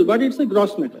visible, but it's a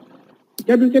gross matter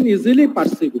that we can easily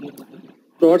perceive it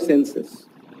through our senses.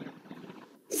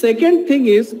 Second thing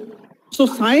is, so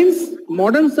science,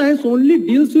 modern science only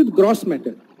deals with gross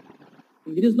matter.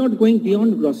 It is not going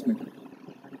beyond gross matter.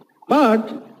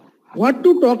 But what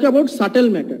to talk about subtle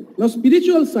matter? Now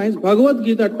spiritual science, Bhagavad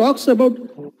Gita talks about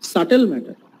subtle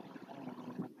matter.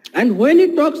 And when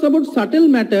it talks about subtle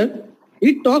matter,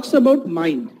 it talks about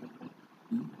mind.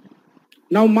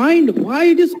 Now mind, why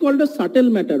it is called a subtle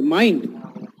matter? Mind.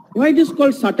 Why it is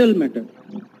called subtle matter?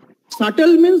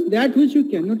 Subtle means that which you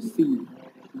cannot see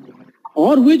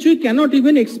or which we cannot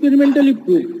even experimentally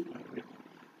prove.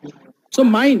 So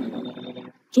mind.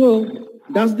 So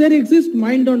does there exist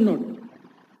mind or not?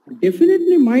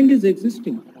 Definitely mind is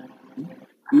existing.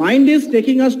 Mind is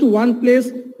taking us to one place,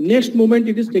 next moment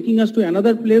it is taking us to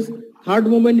another place, third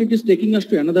moment it is taking us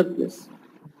to another place.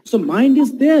 So mind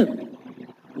is there.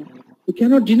 You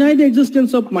cannot deny the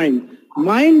existence of mind.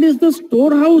 Mind is the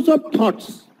storehouse of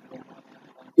thoughts.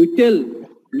 We tell,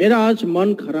 मेरा आज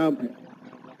मन खराब है,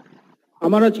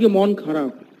 हमारा आज के मन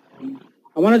खराब,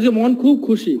 हमारा आज के मन खूब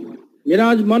खुशी, मेरा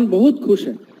आज मन बहुत खुश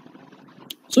है.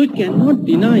 So we cannot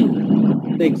deny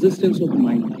the existence of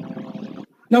mind.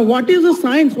 Now what is the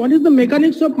science? What is the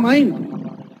mechanics of mind?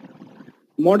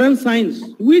 Modern science,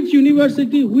 which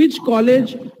university, which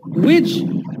college,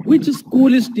 which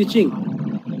school is teaching?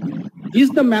 Is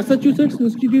the Massachusetts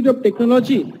Institute of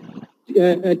Technology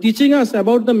teaching us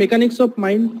about the mechanics of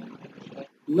mind?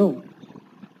 No.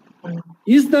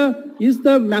 Is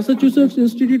the Massachusetts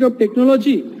Institute of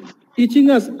Technology teaching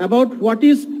us about what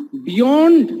is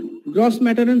beyond gross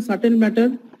matter and subtle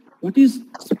matter? What is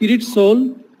spirit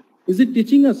soul? Is it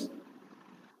teaching us?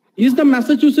 Is the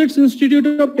Massachusetts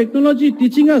Institute of Technology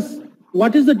teaching us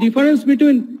what is the difference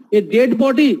between a dead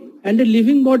body and a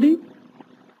living body?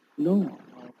 No.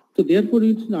 So therefore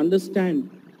you should understand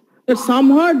that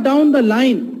somewhere down the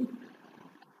line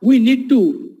we need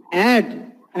to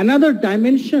add another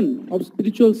dimension of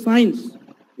spiritual science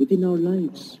within our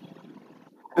lives.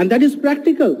 And that is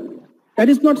practical. That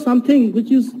is not something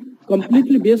which is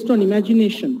completely based on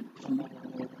imagination.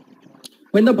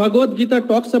 When the Bhagavad Gita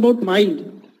talks about mind,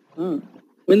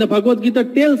 when the Bhagavad Gita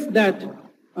tells that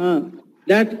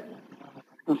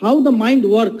how the mind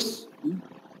works,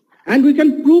 and we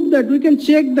can prove that, we can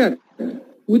check that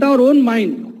with our own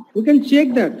mind, we can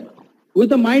check that with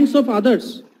the minds of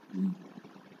others.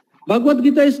 Bhagavad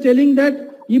Gita is telling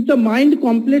that if the mind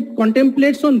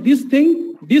contemplates on this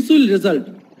thing, this will result.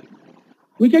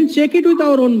 We can check it with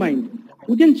our own mind.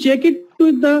 We can check it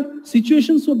with the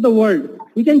situations of the world.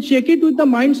 We can check it with the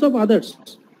minds of others.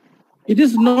 It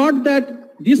is not that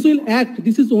this will act,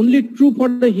 this is only true for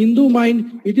the Hindu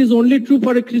mind, it is only true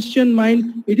for a Christian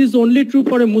mind, it is only true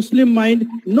for a Muslim mind.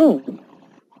 No.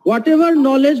 Whatever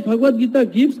knowledge Bhagavad Gita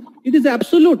gives, it is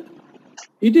absolute.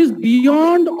 It is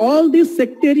beyond all these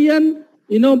sectarian,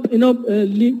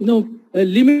 limited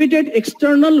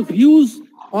external views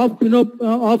of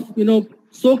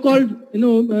so-called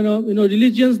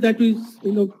religions that we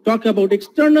talk about,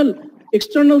 external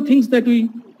things that we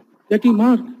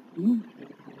mark.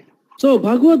 So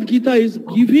Bhagavad Gita is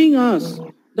giving us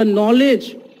the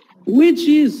knowledge which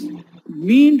is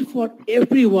meant for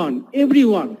everyone.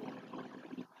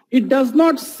 It does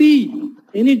not see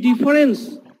any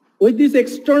difference with these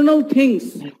external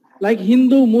things like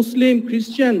Hindu, Muslim,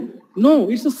 Christian.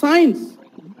 No, it's a science.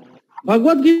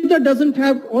 Bhagavad Gita doesn't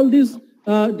have all this.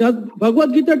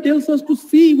 Bhagavad Gita tells us to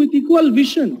see with equal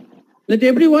vision that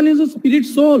everyone is a spirit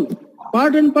soul,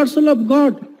 part and parcel of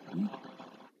God.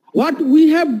 What we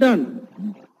have done,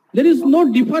 there is no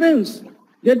difference.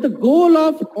 That the goal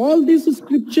of all these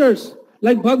scriptures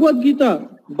like Bhagavad Gita,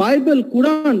 Bible,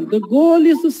 Quran, the goal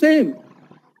is the same,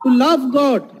 to love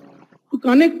God, to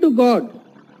connect to God.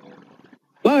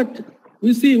 But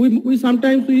we see, we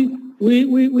sometimes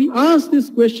ask this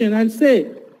question and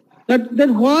say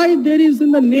that why there is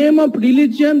in the name of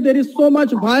religion, there is so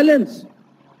much violence.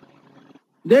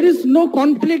 There is no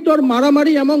conflict or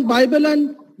maramari among Bible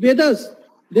and Vedas.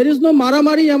 There is no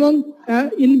maramari among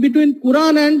in between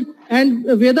Quran and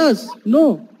Vedas.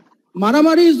 No.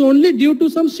 Maramari is only due to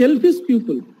some selfish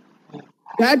people.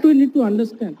 That we need to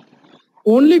understand.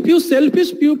 Only few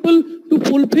selfish people to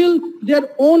fulfill their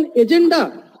own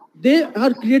agenda. They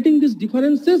are creating these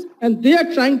differences and they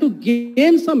are trying to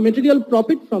gain some material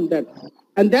profit from that.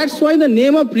 And that's why the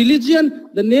name of religion,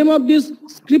 the name of these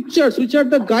scriptures, which are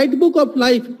the guidebook of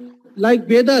life, like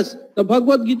Vedas, the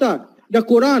Bhagavad Gita, the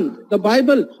Quran, the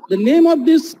Bible, the name of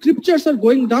these scriptures are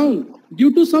going down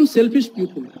due to some selfish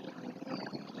people.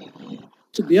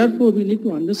 So therefore, we need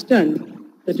to understand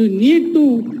that we need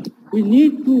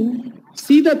to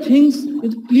see the things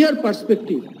with clear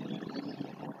perspective.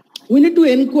 We need to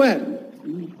inquire.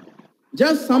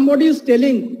 Just somebody is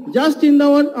telling, just in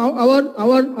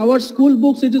our school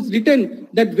books it is written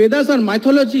that Vedas are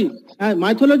mythology.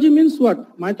 Mythology means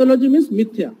what? Mythology means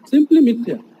mithya, simply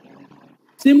mithya.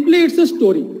 Simply it's a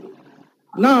story.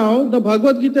 Now the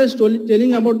Bhagavad Gita is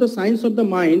telling about the science of the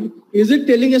mind. Is it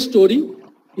telling a story?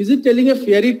 Is it telling a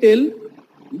fairy tale?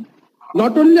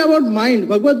 Not only about mind,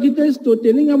 Bhagavad Gita is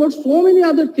telling about so many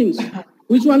other things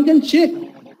which one can check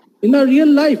in our real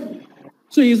life.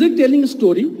 So is it telling a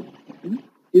story?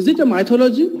 Is it a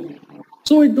mythology?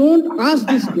 So we don't ask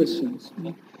these questions.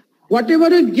 Whatever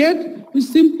we get, we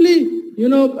simply,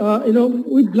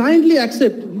 we blindly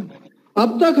accept.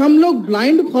 अब तक हम लोग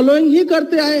blind following ही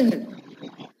करते आए हैं.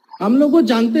 हम लोग को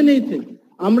जानते नहीं थे.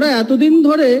 আমরা এতদিন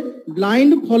ধরে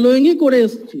blind following ही করে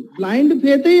এসেছি. Blind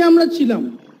faith-এই আমরা ছিলাম.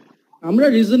 আমরা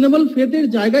reasonable faith-এর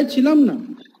জায়গায় ছিলাম না.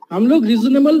 हम लोग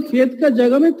reasonable faith का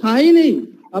जगह में था ही नहीं.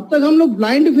 अब तक हम लोग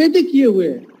blind faith ही किए हुए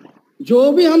हैं. जो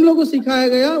भी हम लोग को सिखाया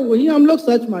गया वही हम लोग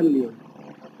सच मान लिए.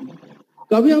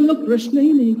 कभी हम लोग प्रश्न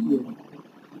ही नहीं किए.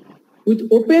 With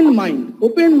open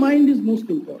mind is most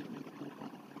important.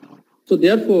 So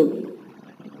therefore,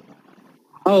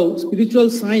 how spiritual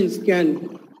science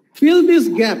can fill this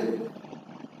gap?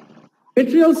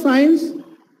 Material science,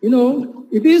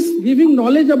 it is giving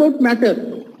knowledge about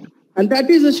matter, and that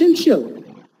is essential.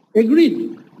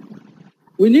 Agreed.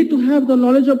 We need to have the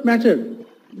knowledge of matter.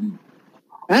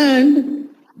 And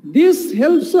this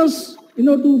helps us,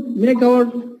 to make our,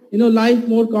 life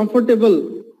more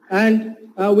comfortable and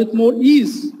with more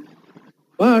ease.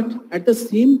 But at the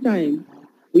same time,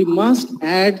 we must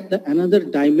add another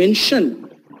dimension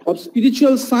of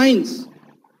spiritual science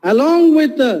along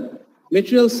with the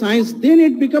material science. Then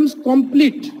it becomes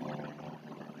complete.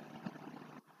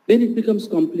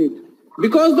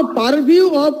 Because the purview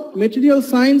of material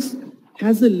science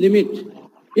has a limit.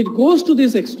 It goes to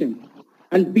this extent.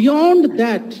 And beyond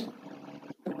that,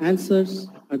 the answers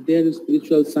are there in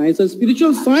spiritual science. And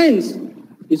spiritual science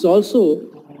is also,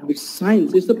 it's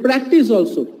science, it's the practice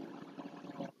also.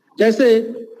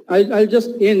 Jaise, I'll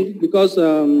just end because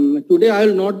today I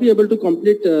will not be able to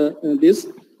complete this.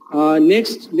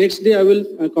 Next day I will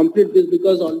complete this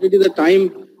because already the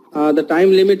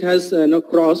time limit has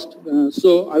crossed.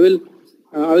 So I will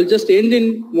just end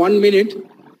in 1 minute.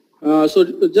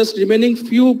 So just remaining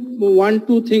few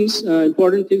 1-2 things,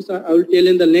 important things I will tell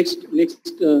in the next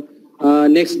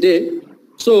day.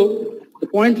 So the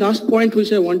last point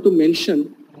which I want to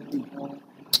mention,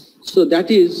 so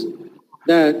that is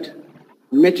that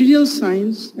material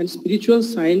science and spiritual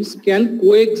science can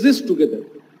coexist together.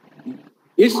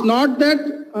 It's not that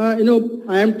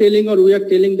I am telling or we are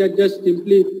telling that just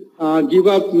simply give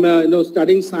up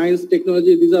studying science,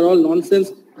 technology. These are all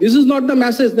nonsense. This is not the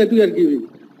message that we are giving.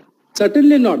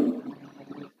 Certainly not.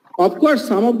 Of course,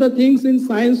 some of the things in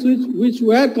science which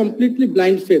were completely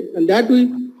blind faith, and that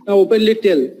we openly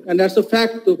tell, and that's a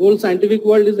fact. The whole scientific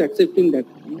world is accepting that.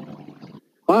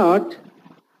 But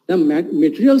the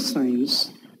material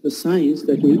science, the science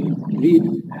that we read,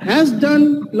 has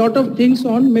done a lot of things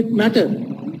on matter.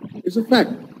 It's a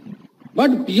fact.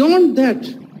 But beyond that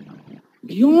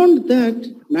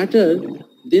matter,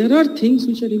 there are things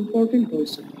which are important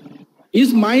also.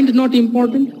 Is mind not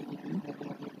important?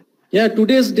 Yeah,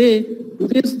 today's day,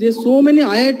 so many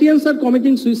IITians are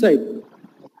committing suicide.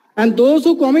 And those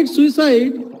who commit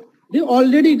suicide,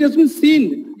 it has been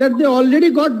seen that they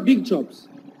already got big jobs.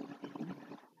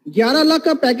 11 lakh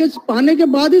का package पाने के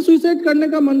बाद ही suicide करने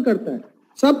का मन करता है.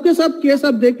 सबके सब केस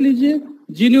आप देख लीजिए,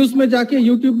 जी न्यूज में जाके,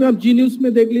 यूट्यूब में आप जी न्यूज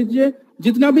में देख लीजिए,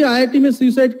 जितना भी आईआईटी में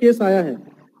सुसाइड केस आया है,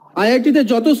 आईआईटी তে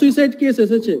যত সুইসাইড কেস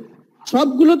এসেছে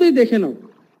সবগুলোতেই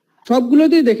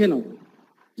দেখে নাও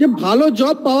যে ভালো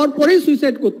জব পাওয়ার পরেই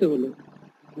সুইসাইড করতে হলো.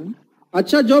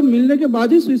 अच्छा जॉब मिलने के बाद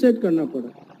ही सुसाइड करना पड़ा.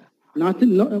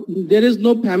 There is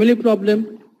no family problem,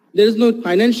 there is no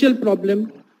financial problem,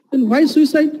 then why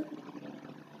suicide?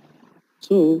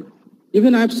 So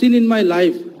Even I've seen in my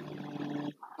life,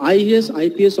 IAS,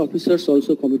 IPS officers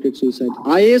also committed suicide.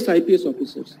 IAS, IPS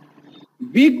officers.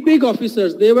 Big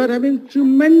officers, they were having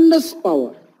tremendous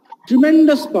power.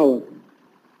 Tremendous power.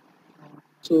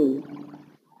 So,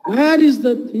 where is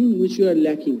the thing which you are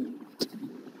lacking?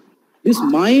 This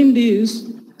mind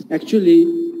is actually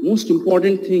most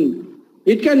important thing.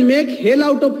 It can make hell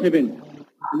out of heaven.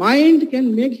 Mind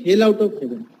can make hell out of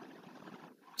heaven.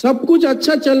 सब कुछ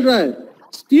अच्छा चल रहा है.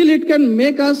 Still it can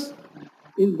make us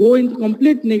go into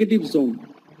complete negative zone.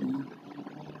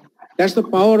 That's the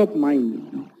power of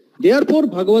mind. Therefore,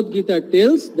 Bhagavad Gita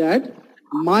tells that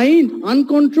mind,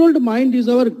 uncontrolled mind is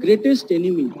our greatest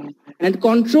enemy and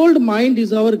controlled mind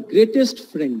is our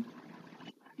greatest friend.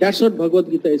 That's what Bhagavad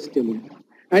Gita is telling.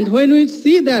 And when we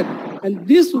see that, and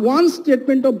this one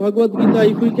statement of Bhagavad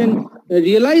Gita, if we can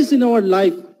realize in our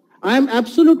life, I am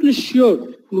absolutely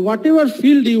sure in whatever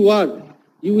field you are,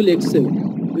 you will excel.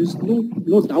 There is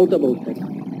no doubt about that.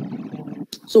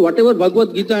 So whatever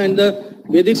Bhagavad Gita and the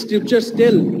Vedic scriptures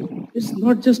tell, it's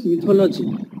not just mythology.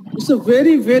 It's a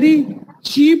very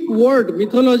cheap word,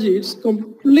 mythology. It's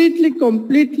completely,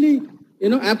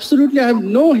 absolutely, I have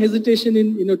no hesitation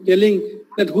in, telling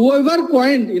that whoever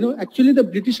coined, actually the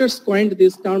Britishers coined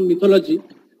this term mythology.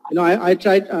 I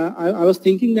tried, I was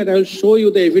thinking that I will show you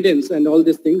the evidence and all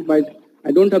these things, but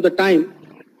I don't have the time.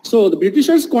 So the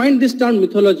Britishers coined this term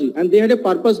mythology and they had a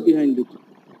purpose behind it.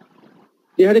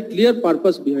 They had a clear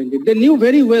purpose behind it. They knew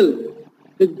very well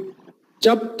that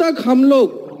जब तक हम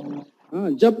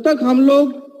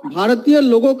लोग भारतीय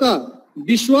लोगों का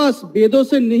विश्वास वेदों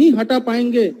से नहीं हटा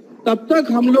पाएंगे, तब तक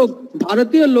हम लोग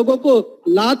भारतीय लोगों को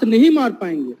लात नहीं मार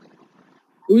पाएंगे.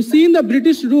 We see in the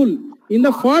British rule, in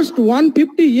the first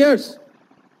 150 years,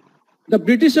 the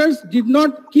Britishers did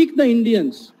not kick the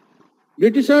Indians.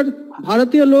 Britishers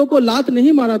भारतीय लोगों को लात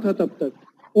नहीं मारा था तब तक.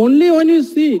 Only when you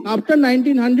see, after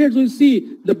 1900s, we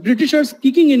see the Britishers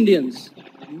kicking Indians.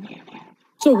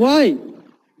 So why?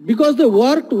 Because they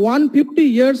worked 150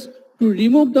 years to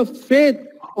remove the faith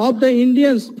of the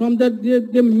Indians from that.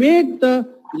 They made the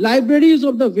libraries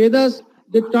of the Vedas,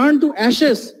 they turned to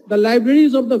ashes, the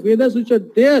libraries of the Vedas which are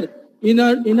there in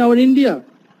our India.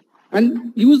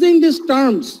 And using these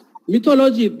terms,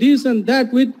 mythology, this and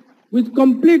that, with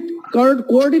complete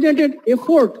coordinated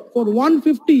effort for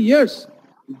 150 years,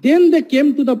 then they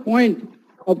came to the point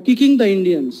of kicking the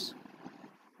Indians.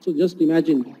 So just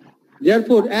imagine.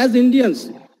 Therefore, as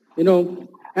Indians,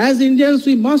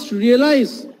 we must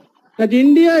realize that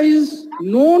India is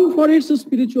known for its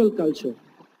spiritual culture.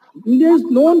 India is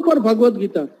known for Bhagavad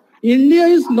Gita. India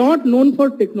is not known for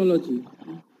technology.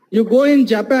 You go in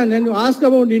Japan and you ask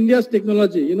about India's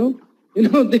technology,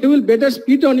 they will better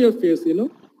spit on your face,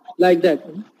 like that.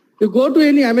 You go to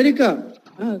any America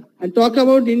and talk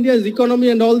about India's economy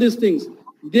and all these things,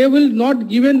 they will not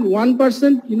given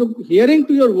 1%, hearing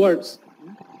to your words.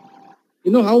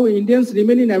 You know how Indians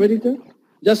remain in America?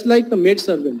 Just like the maid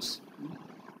servants.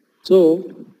 So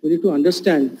we need to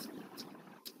understand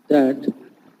that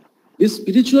this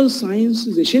spiritual science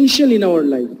is essential in our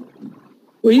life.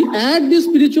 We add this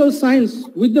spiritual science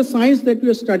with the science that we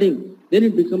are studying, then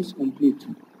it becomes complete.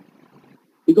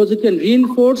 Because it can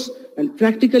reinforce and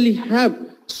practically have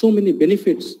so many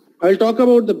benefits. I will talk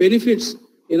about the benefits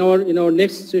in our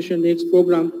next session, next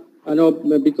program.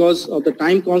 Because of the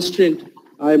time constraint,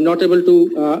 I am not able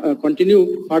to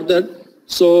continue further.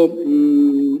 So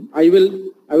I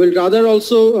will rather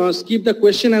also skip the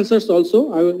question answers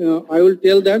also. I will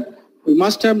tell that we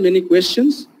must have many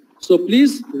questions. So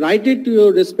please write it to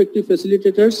your respective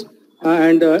facilitators,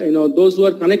 and those who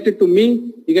are connected to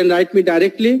me, you can write me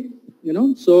directly.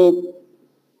 So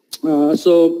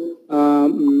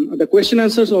the question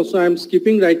answers also I am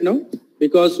skipping right now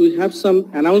because we have some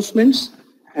announcements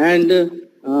and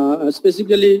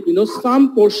specifically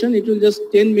some portion, it will just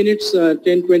 10 minutes,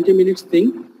 10-20 minutes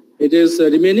thing. It is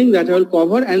remaining that I will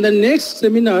cover, and the next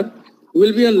seminar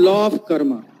will be on law of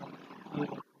karma.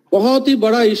 बहुत ही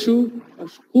बड़ा issue,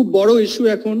 खूब बड़ो issue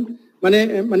এখন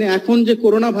মানে এখন যে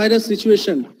corona virus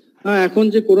situation, এখন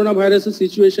যে করোনা ভাইরাসের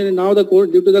सिचुएशन है, now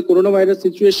due to the corona virus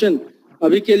situation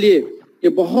अभी के लिए ये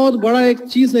बहुत बड़ा एक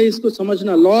चीज है, इसको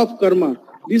समझना. Law of Karma,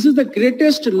 this is the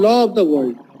greatest law of the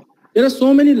world. There are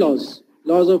so many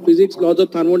laws of physics, laws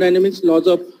of thermodynamics, laws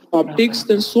of optics.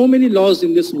 There are so many laws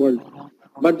in this world,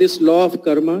 but this law of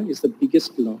karma is the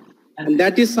biggest law, and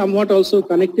that is somewhat also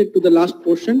connected to the last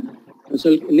portion.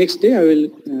 So next day I will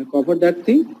cover that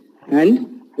thing, and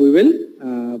we will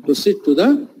proceed to the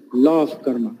law of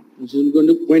karma, which is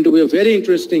going to be a very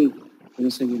interesting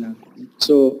seminar.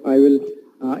 So I will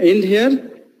end here.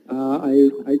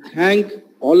 I thank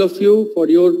all of you for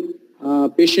your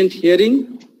patient hearing,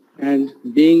 and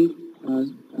being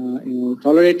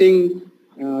tolerating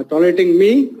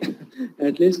me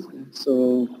at least.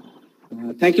 So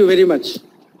thank you very much.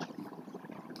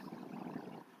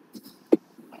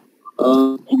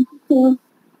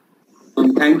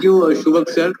 Thank you, Shubhak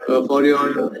sir, for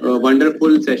your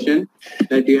wonderful session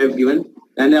that you have given.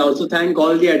 And I also thank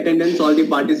all the attendants, all the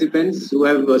participants who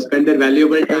have spent their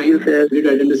valuable time to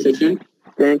attend the session.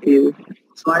 Thank you.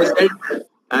 So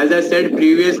as I said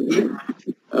previously,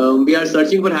 we are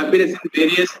searching for happiness in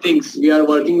various things. We are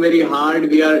working very hard.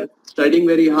 We are studying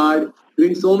very hard,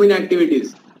 doing so many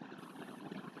activities.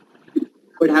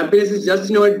 But happiness is just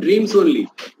in our dreams only.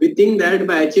 We think that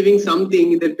by achieving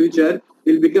something in the future,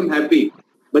 we'll become happy.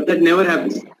 But that never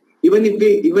happens. Even if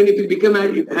we become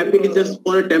happy, it is just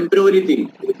for a temporary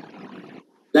thing.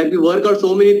 Like we work out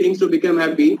so many things to become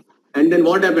happy, and then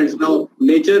what happens? Now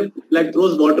nature like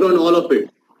throws water on all of it.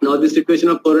 Now this situation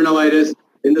of coronavirus,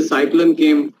 then the cyclone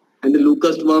came, and the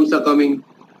locust worms are coming.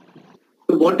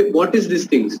 So what is these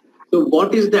things? So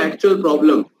what is the actual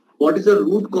problem? What is the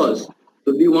root cause?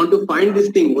 So we want to find this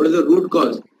thing. What is the root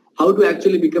cause? How to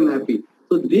actually become happy?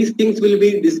 So these things will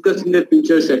be discussed in the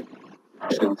future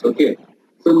sessions. Okay.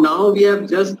 So now we have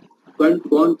just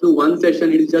gone through one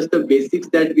session. It is just the basics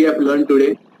that we have learned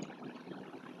today.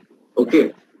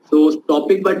 Okay. So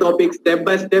topic by topic, step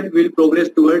by step, we'll progress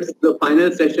towards the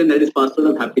final session, that is Passport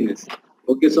of Happiness.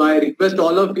 Okay. So I request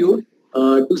all of you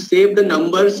to save the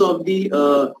numbers of the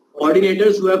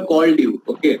coordinators who have called you.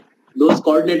 Okay. Those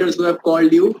coordinators who have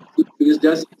called you, please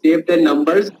just save their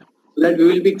numbers so that we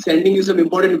will be sending you some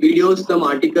important videos, some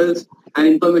articles and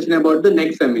information about the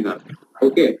next seminar.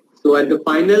 Okay. So at the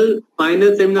final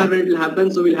seminar when it will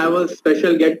happen, so we'll have a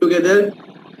special get together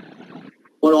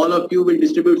for all of you. Will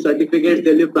distribute certificates,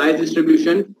 there will be prize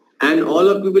distribution, and all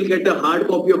of you will get a hard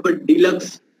copy of a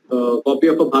deluxe copy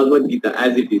of a Bhagavad Gita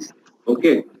as it is.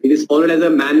 Okay. It is followed as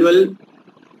a manual,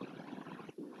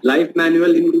 life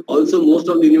manual in also most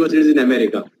of the universities in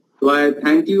America. So I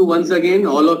thank you once again,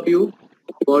 all of you,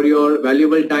 for your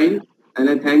valuable time, and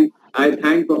I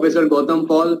thank Professor Gautam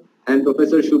Paul and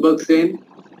Professor Shubhak Sen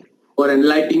for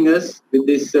enlightening us with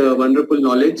this wonderful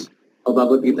knowledge of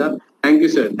Bhagavad Gita. Thank you,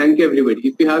 sir. Thank you, everybody.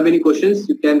 If you have any questions,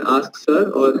 you can ask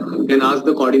sir, or you can ask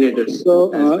the coordinators.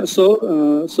 So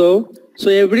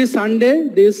every Sunday,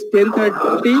 this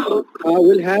 10:30,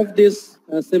 we'll have these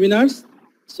seminars.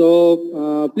 So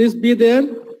please be there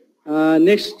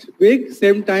next week,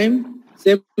 same time,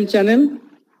 same channel.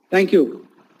 Thank you.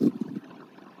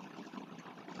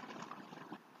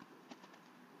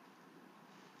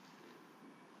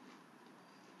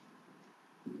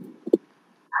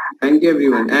 Thank you,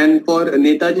 everyone. And for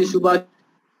Netaji Subhash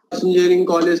Engineering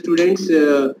College students,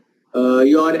 your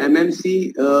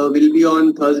MMC will be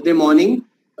on Thursday morning,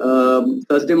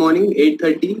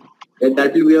 8:30.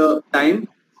 That will be your time.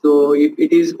 So if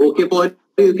it is okay for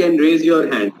you, you can raise your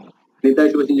hand.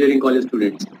 Netaji Subhash Engineering College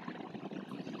students.